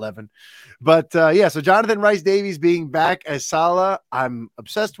 11. But so Jonathan Rhys Davies being back as Salah, I'm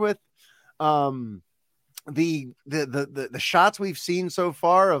obsessed with. The shots we've seen so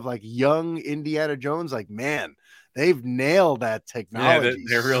far of like young Indiana Jones, like, man, they've nailed that technology. Yeah,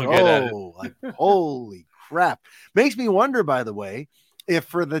 they're real good at it. Like, holy crap. Makes me wonder, by the way, if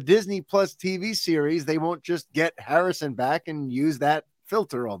for the Disney Plus TV series, they won't just get Harrison back and use that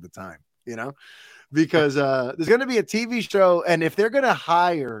filter all the time, because there's going to be a TV show. And if they're going to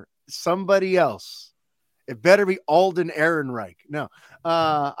hire somebody else, it better be Alden Ehrenreich. No,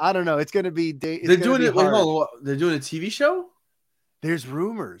 I don't know. It's going to be. They're doing it. They're doing a TV show. There's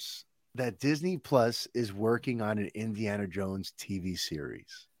rumors that Disney Plus is working on an Indiana Jones TV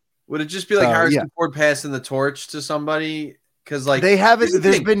series. Would it just be like Harrison Ford passing the torch to somebody? Because like they haven't.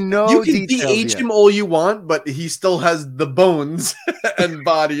 There's been no you can details DH yet. him all you want, but he still has the bones and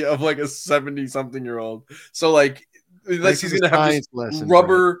body of like a 70-something-year-old. So like he's gonna have just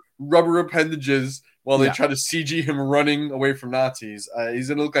rubber appendages while they try to CG him running away from Nazis. He's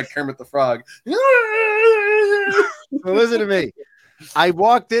gonna look like Kermit the Frog. So listen to me. I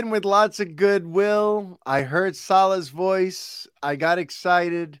walked in with lots of goodwill. I heard Salah's voice. I got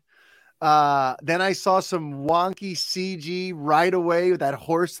excited. Then I saw some wonky CG right away with that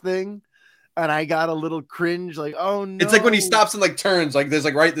horse thing, and I got a little cringe. Like, oh no! It's like when he stops and like turns. Like there's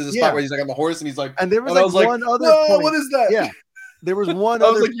a spot where he's like on the horse and he's like, and there was like one other point. What is that? Yeah, there was one. I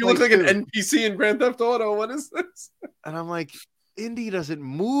was like, you look like an NPC in Grand Theft Auto. What is this? And I'm like, Indy doesn't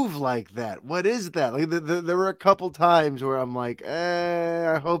move like that. What is that? Like there were a couple times where I'm like,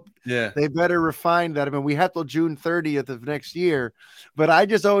 I hope they better refine that. I mean, we have till June 30th of next year, but I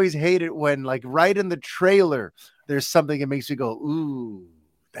just always hate it when like right in the trailer there's something that makes me go, ooh,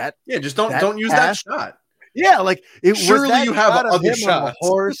 that. Yeah, just don't use that shot. Yeah, like surely you have other shots.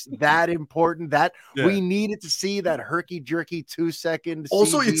 Horse that important that we needed to see that herky jerky 2 second.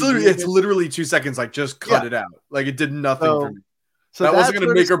 Also, CG it's literally 2 seconds. Like just cut it out. Like it did nothing for me. So that wasn't going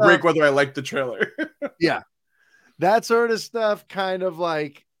to make or break whether I liked the trailer. Yeah. That sort of stuff kind of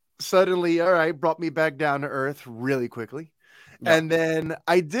like suddenly, all right, brought me back down to earth really quickly. Yeah. And then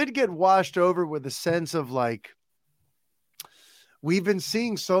I did get washed over with a sense of like, we've been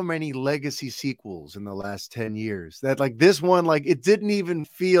seeing so many legacy sequels in the last 10 years that like this one, like it didn't even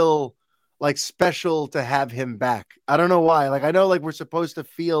feel like special to have him back. I don't know why. Like, I know like we're supposed to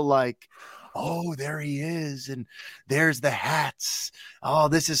feel like, oh, there he is. And there's the hats. Oh,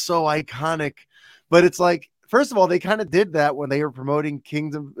 this is so iconic. But it's like, first of all, they kind of did that when they were promoting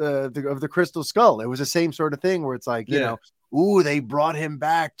Kingdom of the Crystal Skull. It was the same sort of thing where it's like, you know, ooh, they brought him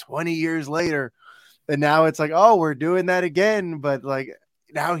back 20 years later. And now it's like, oh, we're doing that again. But like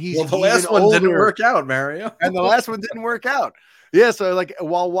now he's the last one didn't work out, Mario. And the last one didn't work out. Yeah. So like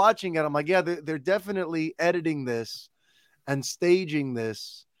while watching it, I'm like, yeah, they're definitely editing this and staging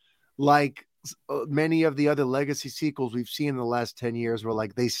this like many of the other legacy sequels we've seen in the last 10 years where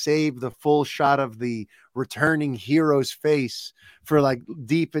like they save the full shot of the returning hero's face for like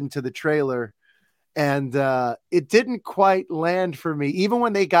deep into the trailer. And it didn't quite land for me, even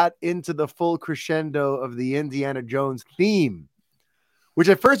when they got into the full crescendo of the Indiana Jones theme, which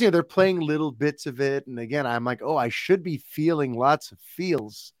at first, they're playing little bits of it. And again, I'm like, oh, I should be feeling lots of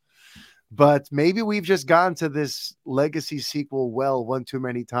feels. But maybe we've just gone to this legacy sequel one too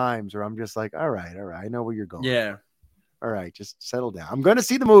many times, or I'm just like, all right, I know where you're going. Yeah. All right, just settle down. I'm going to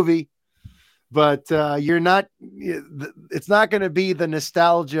see the movie, but it's not going to be the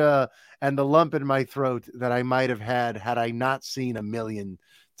nostalgia and the lump in my throat that I might have had I not seen a million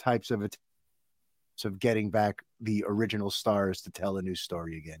types of attempts of getting back the original stars to tell a new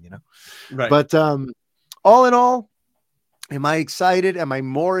story again, Right. But all in all, am I excited? Am I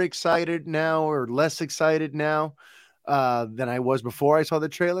more excited now or less excited now than I was before I saw the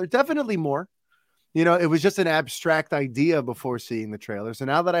trailer? Definitely more. It was just an abstract idea before seeing the trailer. So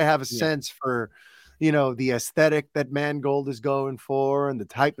now that I have a sense for, the aesthetic that Mangold is going for and the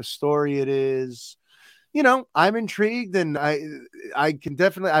type of story it is, I'm intrigued, and I can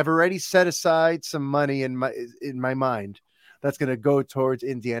definitely, I've already set aside some money in my mind that's going to go towards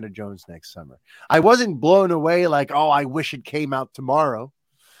Indiana Jones next summer. I wasn't blown away like, oh, I wish it came out tomorrow.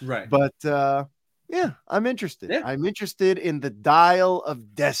 Right. But I'm interested. Yeah. I'm interested in the Dial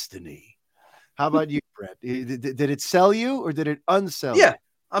of Destiny. How about you, Brett? Did it sell you or did it unsell you? Yeah,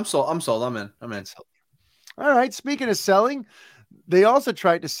 I'm sold. I'm in. All right. Speaking of selling, they also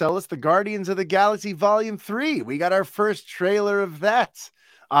tried to sell us the Guardians of the Galaxy Volume 3. We got our first trailer of that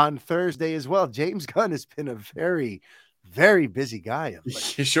on Thursday as well. James Gunn has been a very, very busy guy.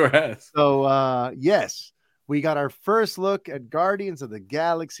 He sure has. So, yes, we got our first look at Guardians of the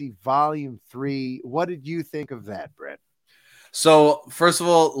Galaxy Volume 3. What did you think of that, Brett? So, first of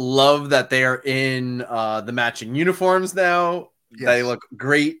all, love that they are in the matching uniforms now. Yes. They look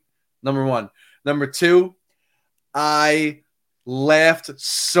great. Number one. Number two, I laughed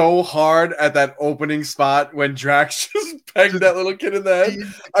so hard at that opening spot when Drax just pegged that little kid in the head.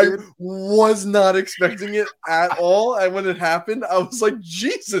 I was not expecting it at all. And when it happened, I was like,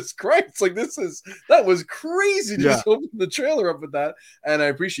 Jesus Christ, like that was crazy to just open the trailer up with that. And I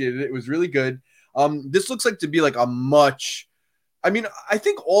appreciated it. It was really good. This looks like to be like I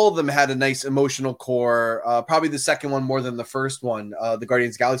think all of them had a nice emotional core. Probably the second one more than the first one, the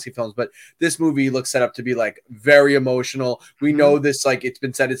Guardians of the Galaxy films. But this movie looks set up to be like very emotional. We know this, like it's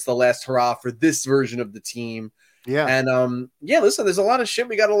been said, it's the last hurrah for this version of the team. Yeah. And listen, there's a lot of shit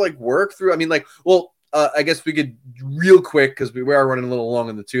we got to like work through. I mean, like, well, I guess we could real quick because we are running a little long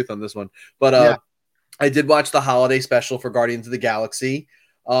in the tooth on this one. But I did watch the holiday special for Guardians of the Galaxy.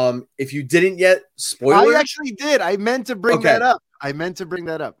 If you didn't yet, spoiler. I actually did. I meant to bring that up.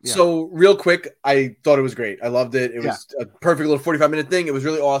 Yeah. So real quick, I thought it was great. I loved it. It was a perfect little 45-minute thing. It was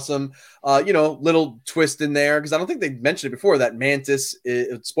really awesome. Little twist in there because I don't think they mentioned it before that Mantis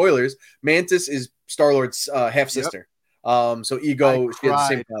spoilers. Mantis is Star-Lord's half sister. So Ego, she had the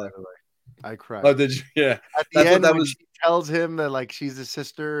same father. I cried. Oh, did you? Yeah. At the end, when she tells him that like she's a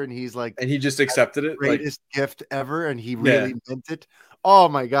sister, and he's like, and he just accepted it, greatest gift ever, and he really meant it. Oh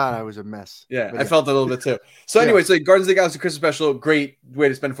my God, I was a mess. Yeah, I felt a little bit too. So anyway, so Guardians of the Galaxy Christmas special, great way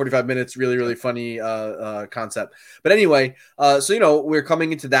to spend 45 minutes. Really, really funny concept. But anyway, so we're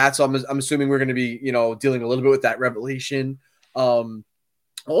coming into that. So I'm assuming we're going to be dealing a little bit with that revelation.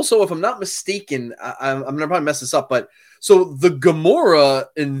 Also, if I'm not mistaken, I'm going to probably mess this up, but so the Gamora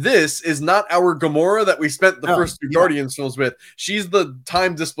in this is not our Gamora that we spent the first two Guardians films with. She's the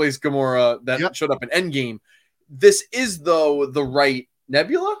time displaced Gamora that showed up in Endgame. This is though the right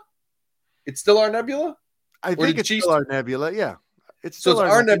Nebula. It's still our Nebula. I think it's still our Nebula. Yeah, it's still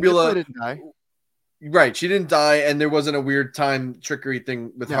our Nebula. Didn't die. Right, she didn't die, and there wasn't a weird time trickery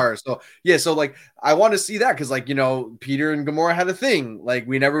thing with her. So so like I want to see that because Peter and Gamora had a thing. Like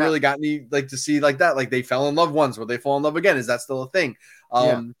we never really got any to see like that. Like they fell in love once, will they fall in love again? Is that still a thing?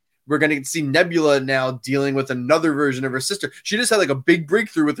 We're going to see Nebula now dealing with another version of her sister. She just had like a big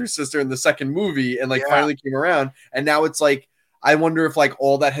breakthrough with her sister in the second movie and finally came around. And now it's like, I wonder if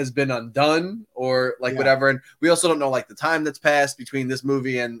all that has been undone or whatever. And we also don't know the time that's passed between this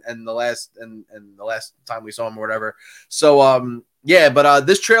movie and the last and the last time we saw him or whatever. So, but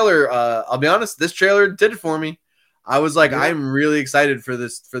this trailer, I'll be honest, this trailer did it for me. I was like, I'm really excited for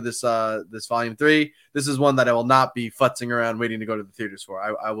this volume 3. This is one that I will not be futzing around waiting to go to the theaters for.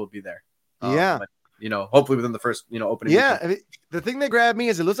 I will be there. But, hopefully within the first, opening. Yeah. I mean, the thing that grabbed me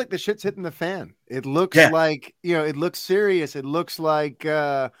is it looks like the shit's hitting the fan. It looks like, it looks serious. It looks like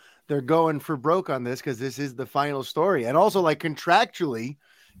they're going for broke on this because this is the final story. And also contractually,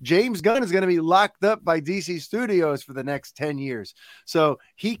 James Gunn is going to be locked up by DC Studios for the next 10 years. So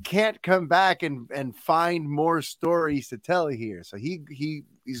he can't come back and find more stories to tell here. So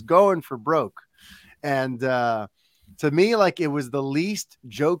he's going for broke. And to me, it was the least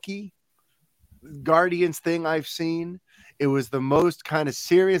jokey Guardians thing I've seen. It was the most kind of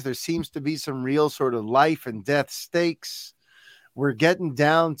serious. There seems to be some real sort of life and death stakes. We're getting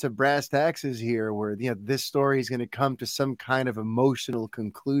down to brass taxes here where, this story is going to come to some kind of emotional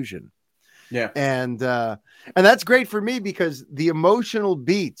conclusion. Yeah. And that's great for me because the emotional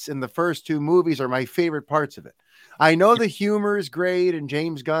beats in the first two movies are my favorite parts of it. I know the humor is great and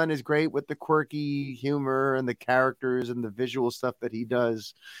James Gunn is great with the quirky humor and the characters and the visual stuff that he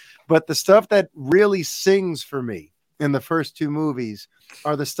does. But the stuff that really sings for me in the first two movies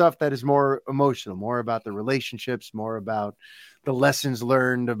are the stuff that is more emotional, more about the relationships, more about the lessons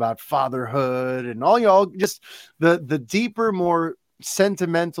learned about fatherhood and all just the deeper, more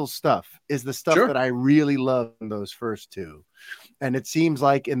sentimental stuff is the stuff that I really love in those first two. And it seems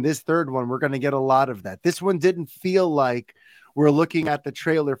like in this third one, we're going to get a lot of that. This one didn't feel like we're looking at the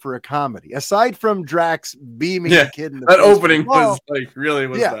trailer for a comedy. Aside from Drax beaming the kid in the that opening was really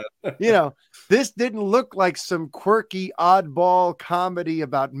was that. This didn't look like some quirky oddball comedy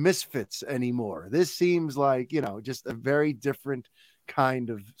about misfits anymore. This seems like, just a very different kind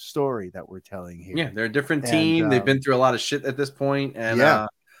of story that we're telling here. Yeah, they're a different team. They've been through a lot of shit at this point. And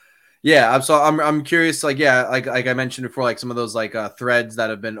I'm curious, like I mentioned before, some of those threads that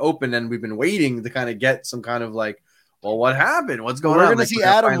have been open and we've been waiting to kind of get some kind of well, what happened? What's going on? We're going to see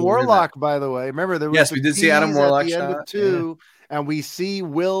Adam Warlock, by the way. Remember, there was we did see Adam Warlock at the end of 2, and we see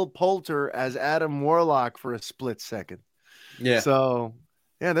Will Poulter as Adam Warlock for a split second. Yeah. So,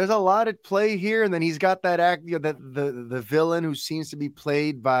 there's a lot at play here, and then he's got that the villain who seems to be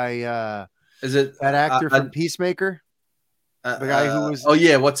played by is it that actor from Peacemaker? The guy who was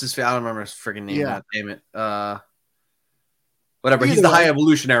what's his face? I don't remember his freaking name. God damn it. Whatever. He's the High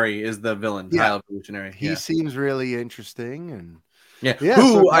Evolutionary is the villain. Yeah. High Evolutionary. He seems really interesting. And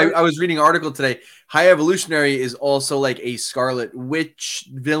I was reading an article today. High Evolutionary is also a Scarlet Witch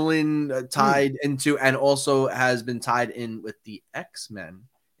villain tied into, and also has been tied in with the X-Men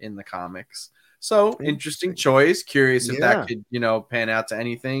in the comics. So interesting choice. Curious if that could, pan out to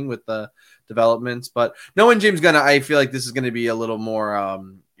anything with the developments. But knowing James Gunn, I feel like this is going to be a little more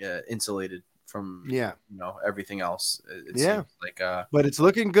insulated from everything else. It seems but it's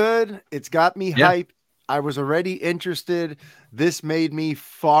looking good. It's got me hyped. I was already interested. This made me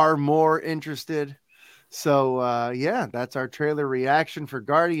far more interested. So yeah, that's our trailer reaction for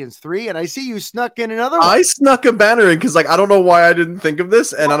Guardians 3. And I see you snuck in another one. I snuck a banner in because, like, I don't know why I didn't think of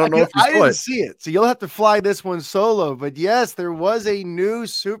this, and I don't know if you I saw didn't it. see it, so you'll have to fly this one solo. But yes, there was a new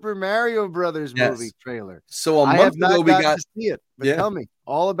Super Mario Brothers movie trailer. So a I have month ago not we gotten got to see it, but tell me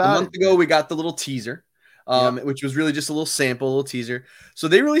all a about month it. ago we got the little teaser, which was really just a little sample, a little teaser. So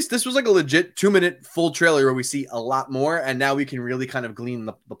they released this was like a legit 2-minute full trailer where we see a lot more, and now we can really kind of glean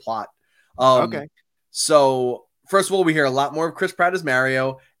the plot. Okay. So first of all, we hear a lot more of Chris Pratt as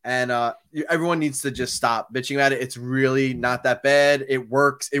Mario, and everyone needs to just stop bitching about it. It's really not that bad. It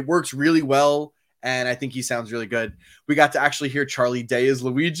works. It works really well, and I think he sounds really good. We got to actually hear Charlie Day as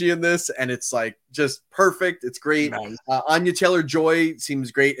Luigi in this, and it's like just perfect. It's great. Nice. Anya Taylor-Joy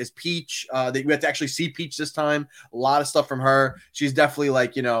seems great as Peach. We got to actually see Peach this time. A lot of stuff from her. She's definitely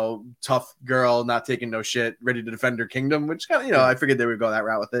like, tough girl, not taking no shit, ready to defend her kingdom, which kind of, I figured they would go that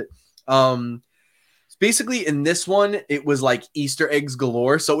route with it. Basically, in this one, it was like Easter eggs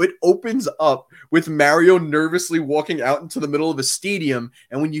galore. So it opens up with Mario nervously walking out into the middle of a stadium.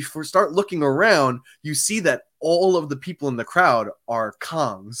 And when you first start looking around, you see that all of the people in the crowd are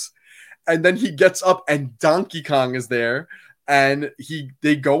Kongs. And then he gets up and Donkey Kong is there. And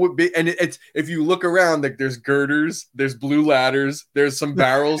they go with big, and it's if you look around, like there's girders, there's blue ladders, there's some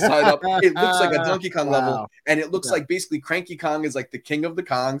barrels tied up. It looks like a Donkey Kong level, and it looks like basically Cranky Kong is like the king of the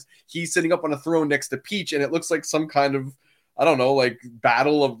Kongs. He's sitting up on a throne next to Peach, and it looks like some kind of, I don't know, like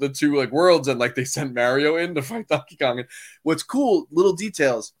battle of the two like worlds, and like they sent Mario in to fight Donkey Kong. And what's cool, little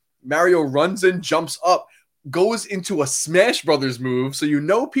details, Mario runs in, jumps up, goes into a Smash Brothers move,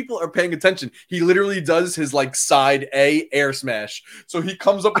 so people are paying attention. He literally does his like side A air smash. So he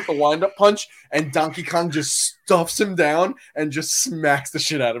comes up with the wind-up punch, and Donkey Kong just stuffs him down and just smacks the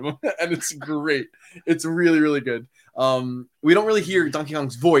shit out of him. And it's great. It's really, really good. We don't really hear Donkey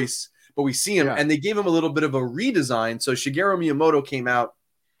Kong's voice, but we see him, and they gave him a little bit of a redesign. So Shigeru Miyamoto came out.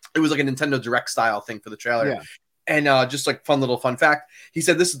 It was like a Nintendo Direct style thing for the trailer. Yeah. And just like fun fact, he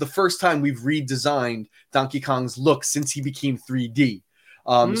said this is the first time we've redesigned Donkey Kong's look since he became 3D.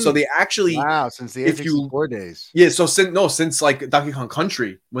 So they actually since the N64 days. Yeah, so since like Donkey Kong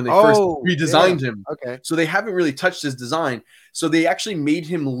Country when they first redesigned him. Okay. So they haven't really touched his design. So they actually made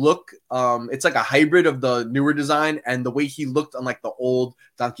him look it's like a hybrid of the newer design and the way he looked on like the old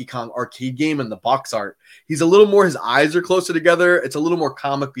Donkey Kong arcade game and the box art. He's a little more, his eyes are closer together. It's a little more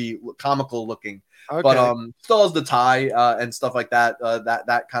comical looking. Okay. But still has the tie and stuff like that.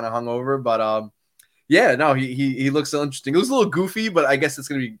 That kind of hung over. But yeah, no, he looks so interesting. It was a little goofy, but I guess it's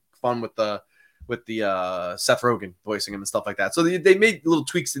gonna be fun with the Seth Rogen voicing him and stuff like that. So they made little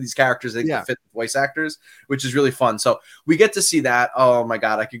tweaks to these characters that fit the voice actors, which is really fun. So we get to see that. Oh my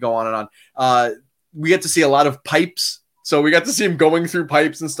god, I could go on and on. We get to see a lot of pipes. So we got to see him going through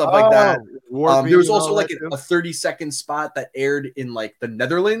pipes and stuff like that. There was also like a 30-second spot that aired in like the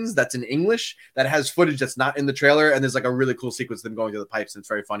Netherlands that's in English that has footage that's not in the trailer. And there's like a really cool sequence of them going through the pipes. And it's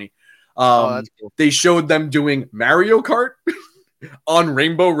very funny. That's cool. They showed them doing Mario Kart on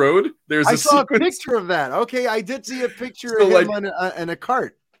Rainbow Road. I saw a picture of that. Okay, I did see a picture of him in a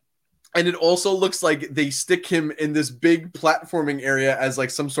cart. And it also looks like they stick him in this big platforming area as like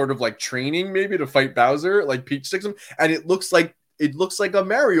some sort of like training maybe to fight Bowser. Like Peach sticks him, and it looks like a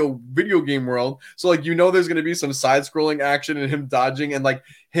Mario video game world. So like there's going to be some side-scrolling action and him dodging and like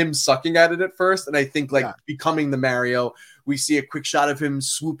him sucking at it at first. And I think becoming the Mario, we see a quick shot of him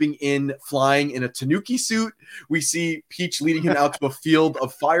swooping in, flying in a Tanuki suit. We see Peach leading him out to a field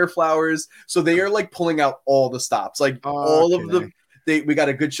of fire flowers. So they are like pulling out all the stops, like all of the. We got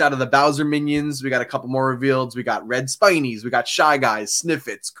a good shot of the Bowser minions. We got a couple more revealed. We got Red Spinies. We got Shy Guys,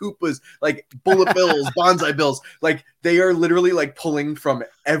 Sniffits, Koopas, like Bullet Bills, Bonsai Bills. Like they are literally like pulling from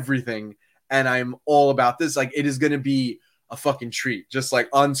everything. And I'm all about this. Like it is going to be a fucking treat. Just like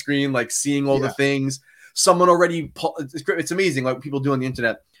on screen, like seeing all the things. Someone already, it's amazing what people do on the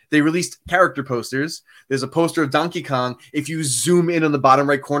internet. They released character posters. There's a poster of Donkey Kong. If you zoom in on the bottom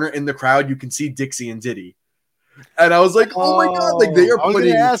right corner in the crowd, you can see Dixie and Diddy. And I was like, oh my god, like they are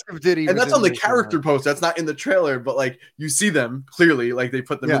putting, ask if Diddy, and that's on the character post. That's not in the trailer, but like you see them clearly, like they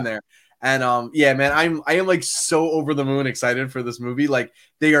put them in there. And yeah, man, I am like so over the moon excited for this movie. Like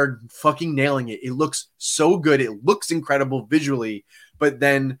they are fucking nailing it. It looks so good. It looks incredible visually, but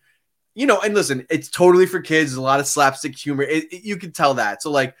then and listen, it's totally for kids. There's a lot of slapstick humor. You can tell that.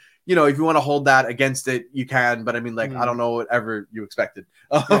 So like, if you want to hold that against it, you can. But I mean, like, I don't know whatever you expected.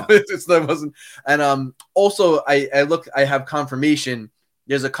 That wasn't. And also, I have confirmation.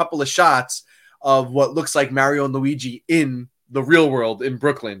 There's a couple of shots of what looks like Mario and Luigi in the real world in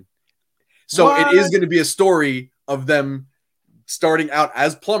Brooklyn. So it is going to be a story of them starting out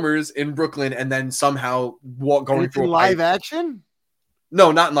as plumbers in Brooklyn and then somehow going through a live pipe. action.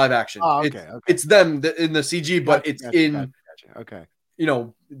 No, not in live action. Oh, okay. It's them in the CG, but it's in. Okay. You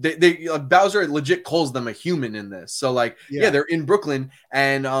know, they Bowser legit calls them a human in this. So like, yeah, they're in Brooklyn,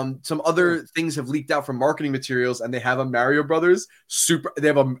 and some other things have leaked out from marketing materials, and they have a Mario Brothers they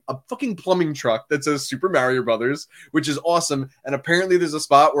have a fucking plumbing truck that says Super Mario Brothers, which is awesome. And apparently there's a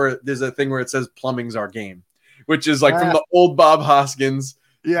spot where there's a thing where it says plumbing's our game, which is like from the old Bob Hoskins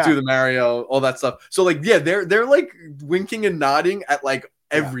to the Mario, all that stuff. So like, yeah, they're like winking and nodding at like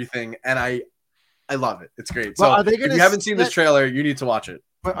everything, and I love it. It's great. Well, so if you haven't seen this trailer, you need to watch it.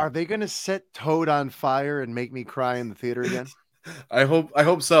 But are they going to set Toad on fire and make me cry in the theater again? I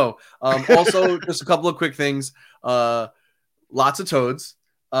hope so. Also, just a couple of quick things. Lots of Toads.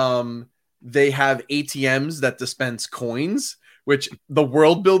 They have ATMs that dispense coins, which the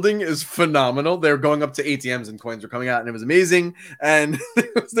world building is phenomenal. They're going up to ATMs and coins are coming out, and it was amazing. And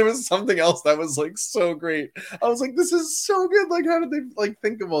there was something else that was like so great. I was like, this is so good. Like, how did they like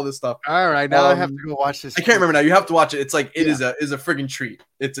think of all this stuff? All right, now I have to go watch this. I can't remember now. You have to watch it. It's like it is a friggin' treat.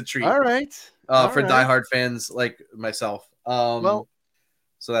 It's a treat. All right. For diehard fans like myself. So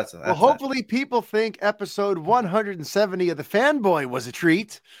that's well, hopefully people think episode 170 of the Fanboy was a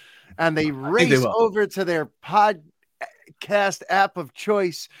treat, and they race over to their podcast app of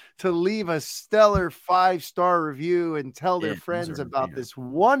choice to leave a stellar 5-star review and tell their friends about this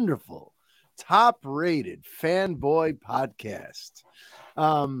wonderful, top-rated Fanboy podcast.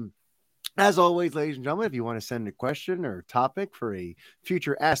 As always, ladies and gentlemen, if you want to send a question or topic for a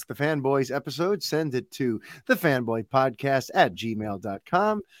future Ask the Fanboys episode, send it to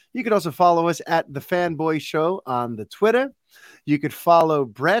thefanboypodcast@gmail.com. You could also follow us at The Fanboy Show on the Twitter. You could follow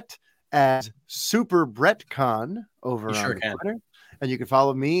Brett as Super BrettCon over on the Twitter. And you can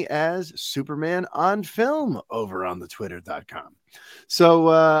follow me as Superman on Film over on the Twitter.com. So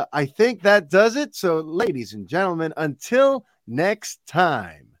I think that does it. So, ladies and gentlemen, until next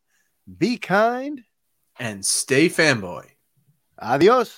time, be kind and stay fanboy. Adios.